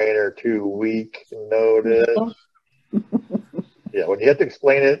 Personal trainer, 2-week notice. Yeah, when you have to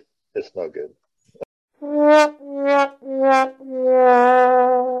explain it, it's no good.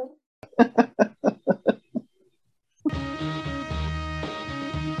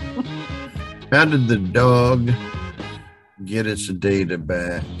 How did the dog get its data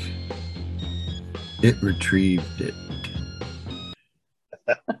back? It retrieved it.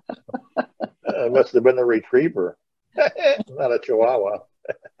 It must have been a retriever, not a chihuahua.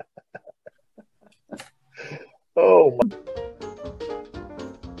 Oh my.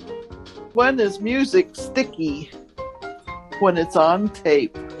 When is music sticky? When it's on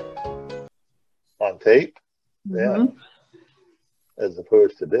tape. On tape? Mm-hmm. Yeah. As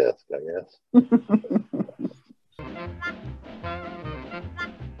opposed to disc, I guess.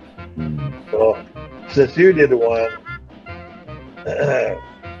 Well, since you did one,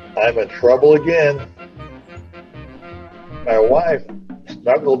 I'm in trouble again. My wife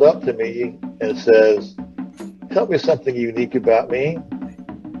snuggled up to me and says, "Tell me something unique about me."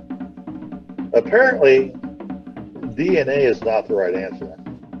 Apparently, DNA is not the right answer.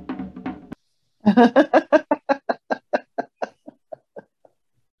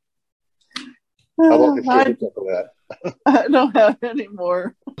 How about the shit of that? I don't have any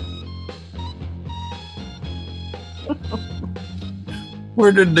more.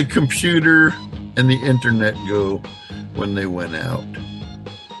 Where did the computer and the internet go when they went out?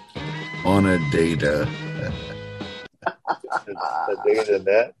 On a data. A data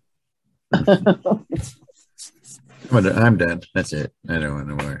net. I'm done. That's it. I don't want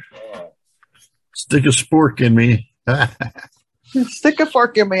no more. Stick a spork in me. Stick a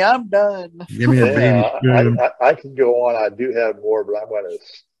fork in me. I'm done. Give me a baby spoon. I can go on. I do have more, but I'm going to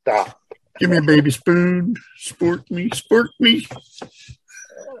stop. Give me a baby spoon. Spork me. Spork me.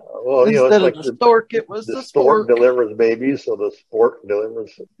 Well, you know, Instead it's like of the stork, it was the stork spork. delivers babies, so the spork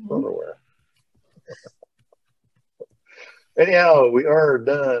delivers everywhere. Anyhow, we are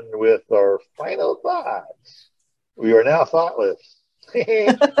done with our final thoughts. We are now thoughtless.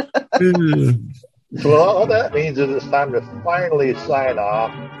 So all that means is it's time to finally sign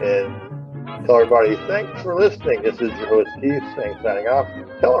off and tell everybody, thanks for listening. This is your host, Keith, signing off.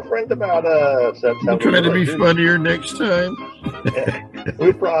 Tell a friend about us. That's how We'll try to be funnier next time.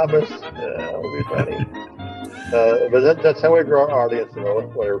 We promise. We'll be funny. But that's how we grow our audience, you know,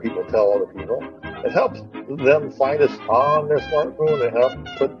 whenever people tell other people. It helps them find us on their smartphone and help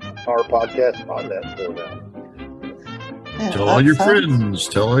put our podcast on that for them. Tell all your friends.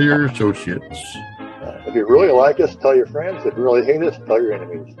 Tell all your associates. If you really like us, tell your friends. If you really hate us, tell your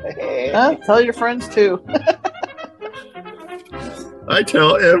enemies. Tell your friends too. I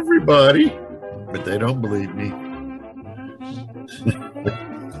tell everybody, but they don't believe me.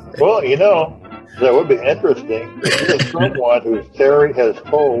 Well, you know, that would be interesting. If you're someone who Terry has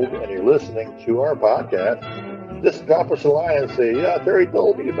told and you're listening to our podcast, just drop us a line and say, yeah, Terry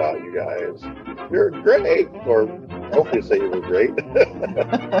told me about you guys. You're great. Or hopefully say you were great.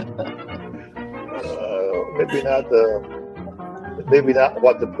 Maybe not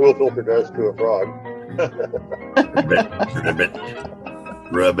what the pool filter does to a frog.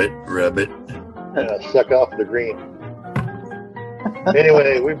 Rub it. Suck off the green.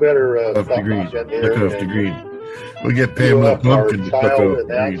 Anyway, we better off stop the green. here. Look off the green. We'll get Pamela Pumpkin to suck off the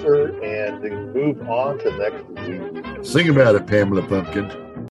announcer and move on to next week. Sing about it, Pamela Pumpkin.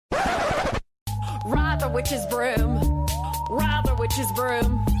 Ride the witch's broom. Ride the witch's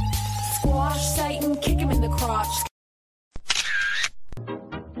broom. Squash Satan, kick him in the crotch.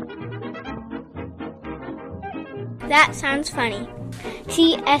 That sounds funny.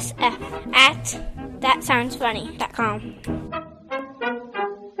 TSF at thatsoundsfunny.com.